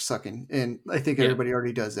Courtney for sucking. And I think everybody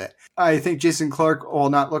already does that. I think Jason Clarke, while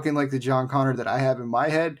not looking like the John Connor that I have in my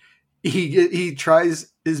head, he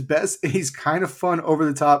tries his best, and he's kind of fun, over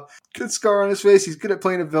the top. Good scar on his face. He's good at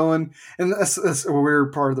playing a villain, and that's a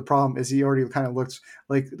weird part of the problem is he already kind of looks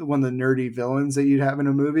like one of the nerdy villains that you'd have in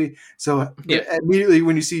a movie. So immediately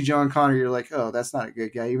when you see John Connor, you're like, oh, that's not a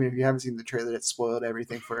good guy. Even if you haven't seen the trailer, that spoiled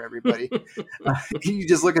everything for everybody. You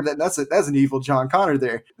just look at that, and that's an evil John Connor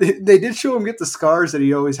there. They did show him get the scars that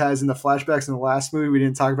he always has in the flashbacks in the last movie. We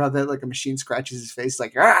didn't talk about that. Like a machine scratches his face,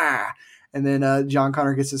 like ah. And then John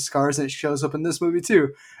Connor gets his scars, and it shows up in this movie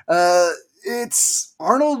too. It's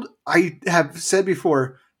Arnold, I have said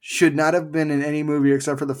before, should not have been in any movie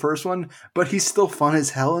except for the first one, but he's still fun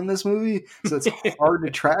as hell in this movie, so it's hard to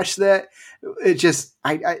trash that. It just,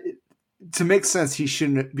 to make sense, he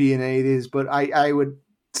shouldn't be in any of these, but I would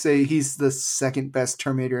say he's the second best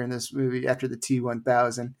Terminator in this movie after the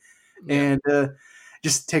T-1000. Yeah. And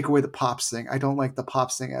just take away the Pops thing. I don't like the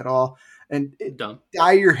Pops thing at all. And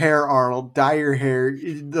dye your hair, Arnold. Dye your hair.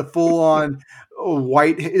 The full-on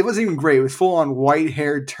white. It wasn't even gray. It was full-on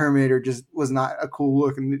white-haired Terminator. Just was not a cool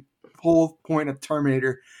look. And whole point of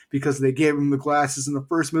Terminator, because they gave him the glasses in the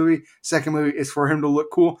first movie. Second movie is for him to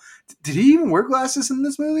look cool. Did he even wear glasses in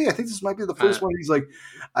this movie? I think this might be the first one. He's like,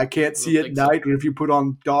 I can't see at night if you put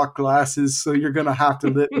on dark glasses, so you're going to have to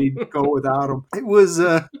let me go without them. It was...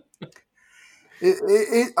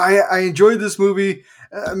 I enjoyed this movie.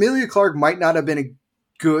 Emilia Clarke might not have been a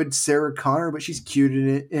good Sarah Connor, but she's cute in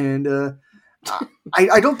it, and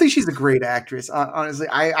I don't think she's a great actress. Honestly,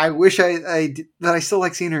 I wish that I still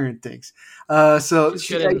like seeing her in things. So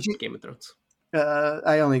she's good in Game of Thrones.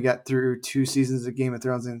 I only got through 2 seasons of Game of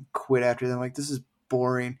Thrones and quit after them. Like, this is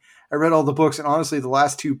boring. I read all the books, and honestly, the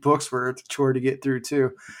last 2 books were a chore to get through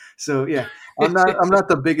too. So yeah, I'm not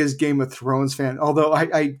the biggest Game of Thrones fan. Although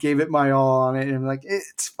I gave it my all on it, and I'm like,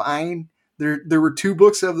 it's fine. There were 2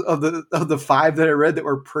 books of the 5 that I read that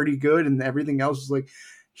were pretty good, and everything else was like,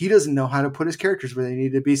 he doesn't know how to put his characters where they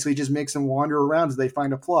need to be, so he just makes them wander around as they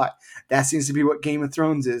find a plot. That seems to be what Game of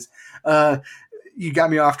Thrones is. You got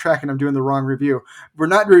me off track, and I'm doing the wrong review. We're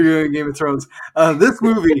not reviewing Game of Thrones. This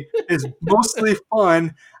movie is mostly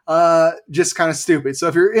fun, just kind of stupid. So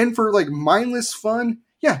if you're in for like mindless fun,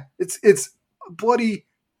 yeah, it's bloody.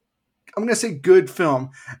 I'm gonna say good film,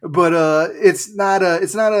 but it's not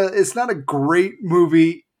a great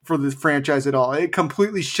movie for the franchise at all. It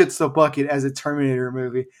completely shits the bucket as a Terminator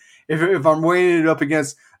movie. If I'm weighing it up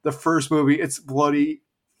against the first movie, it's bloody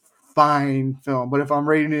fine film. But if I'm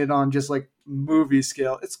rating it on just like movie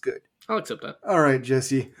scale, it's good. I'll accept that. All right,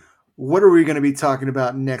 Jesse, what are we going to be talking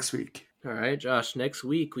about next week? All right, Josh, next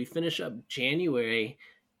week we finish up January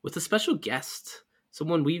with a special guest.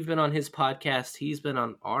 Someone we've been on his podcast. He's been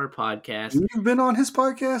on our podcast. You've been on his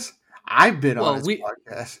podcast? I've been on his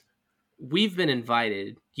podcast. We've been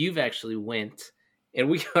invited. You've actually went. And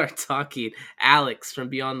we are talking Alex from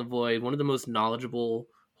Beyond the Void, one of the most knowledgeable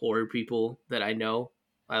horror people that I know.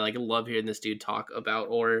 I love hearing this dude talk about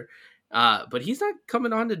horror. But he's not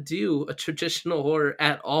coming on to do a traditional horror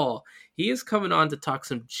at all. He is coming on to talk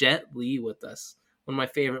some Jet Li with us, one of my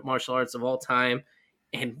favorite martial arts of all time.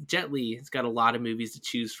 And Jet Li has got a lot of movies to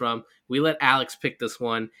choose from. We let Alex pick this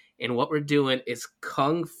one, and what we're doing is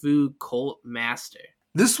Kung Fu Cult Master.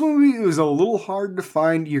 This movie was a little hard to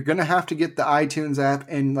find. You're going to have to get the iTunes app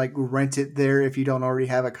and rent it there if you don't already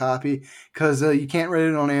have a copy, because you can't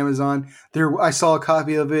rent it on Amazon. I saw a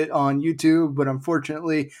copy of it on YouTube, but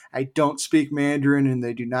unfortunately I don't speak Mandarin and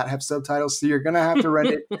they do not have subtitles. So you're going to have to rent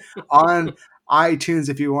it on iTunes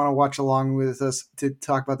if you want to watch along with us to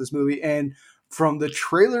talk about this movie. And from the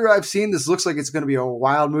trailer I've seen, this looks like it's going to be a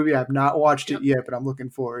wild movie. I've not watched it yet, but I'm looking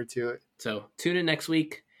forward to it. So tune in next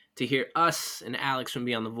week to hear us and Alex from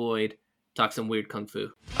Beyond the Void talk some weird kung fu.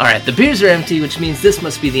 All right, the beers are empty, which means this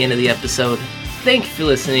must be the end of the episode. Thank you for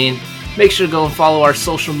listening. Make sure to go and follow our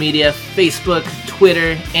social media, Facebook,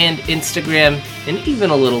 Twitter, and Instagram, and even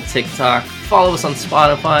a little TikTok. Follow us on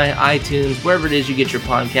Spotify, iTunes, wherever it is you get your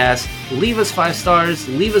podcast. Leave us 5 stars,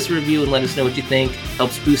 leave us a review, and let us know what you think.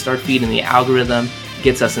 Helps boost our feed in the algorithm,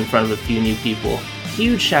 gets us in front of a few new people.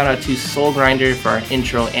 Huge shout out to Soul Grinder for our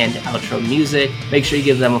intro and outro music. Make sure you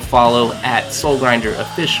give them a follow at Soul Grinder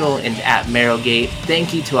Official and at Marrowgate.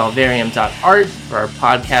 Thank you to Alvarium.art for our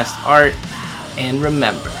podcast art. And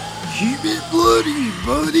remember, keep it bloody,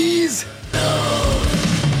 buddies!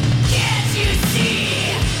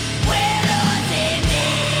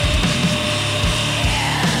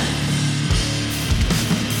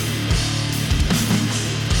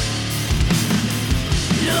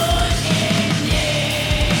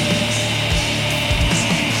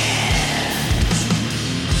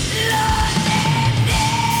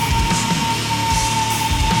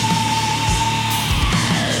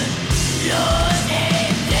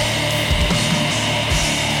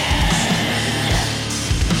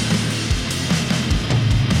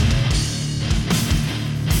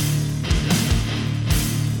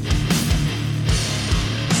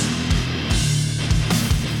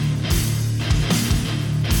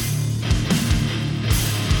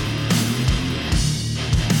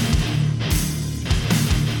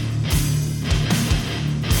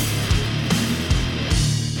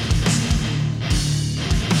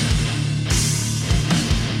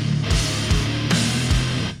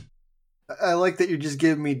 I like that you're just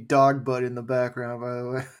giving me dog butt in the background, by the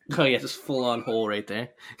way. Oh yeah, just full on hole right there.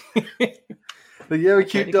 Like, you have a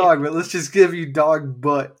cute dog, but let's just give you dog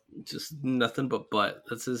butt. Just nothing but butt.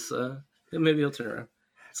 That's his, maybe he'll turn around.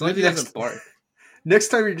 As long as he doesn't bark. Next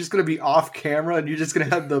time you're just going to be off camera and you're just going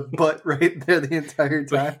to have the butt right there the entire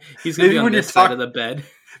time. He's going to be on this side of the bed.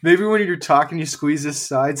 Maybe when you're talking, you squeeze his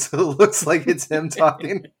side so it looks like it's him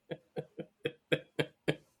talking.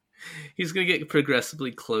 He's going to get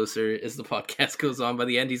progressively closer as the podcast goes on. By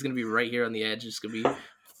the end, he's going to be right here on the edge. It's going to be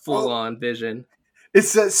full-on vision.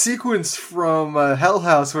 It's that sequence from Hell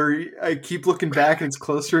House where I keep looking back and it's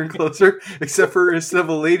closer and closer, except for instead of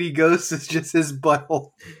a lady ghost, it's just his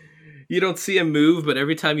butthole. You don't see him move, but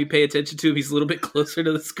every time you pay attention to him, he's a little bit closer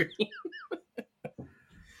to the screen.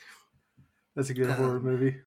 That's a good horror movie.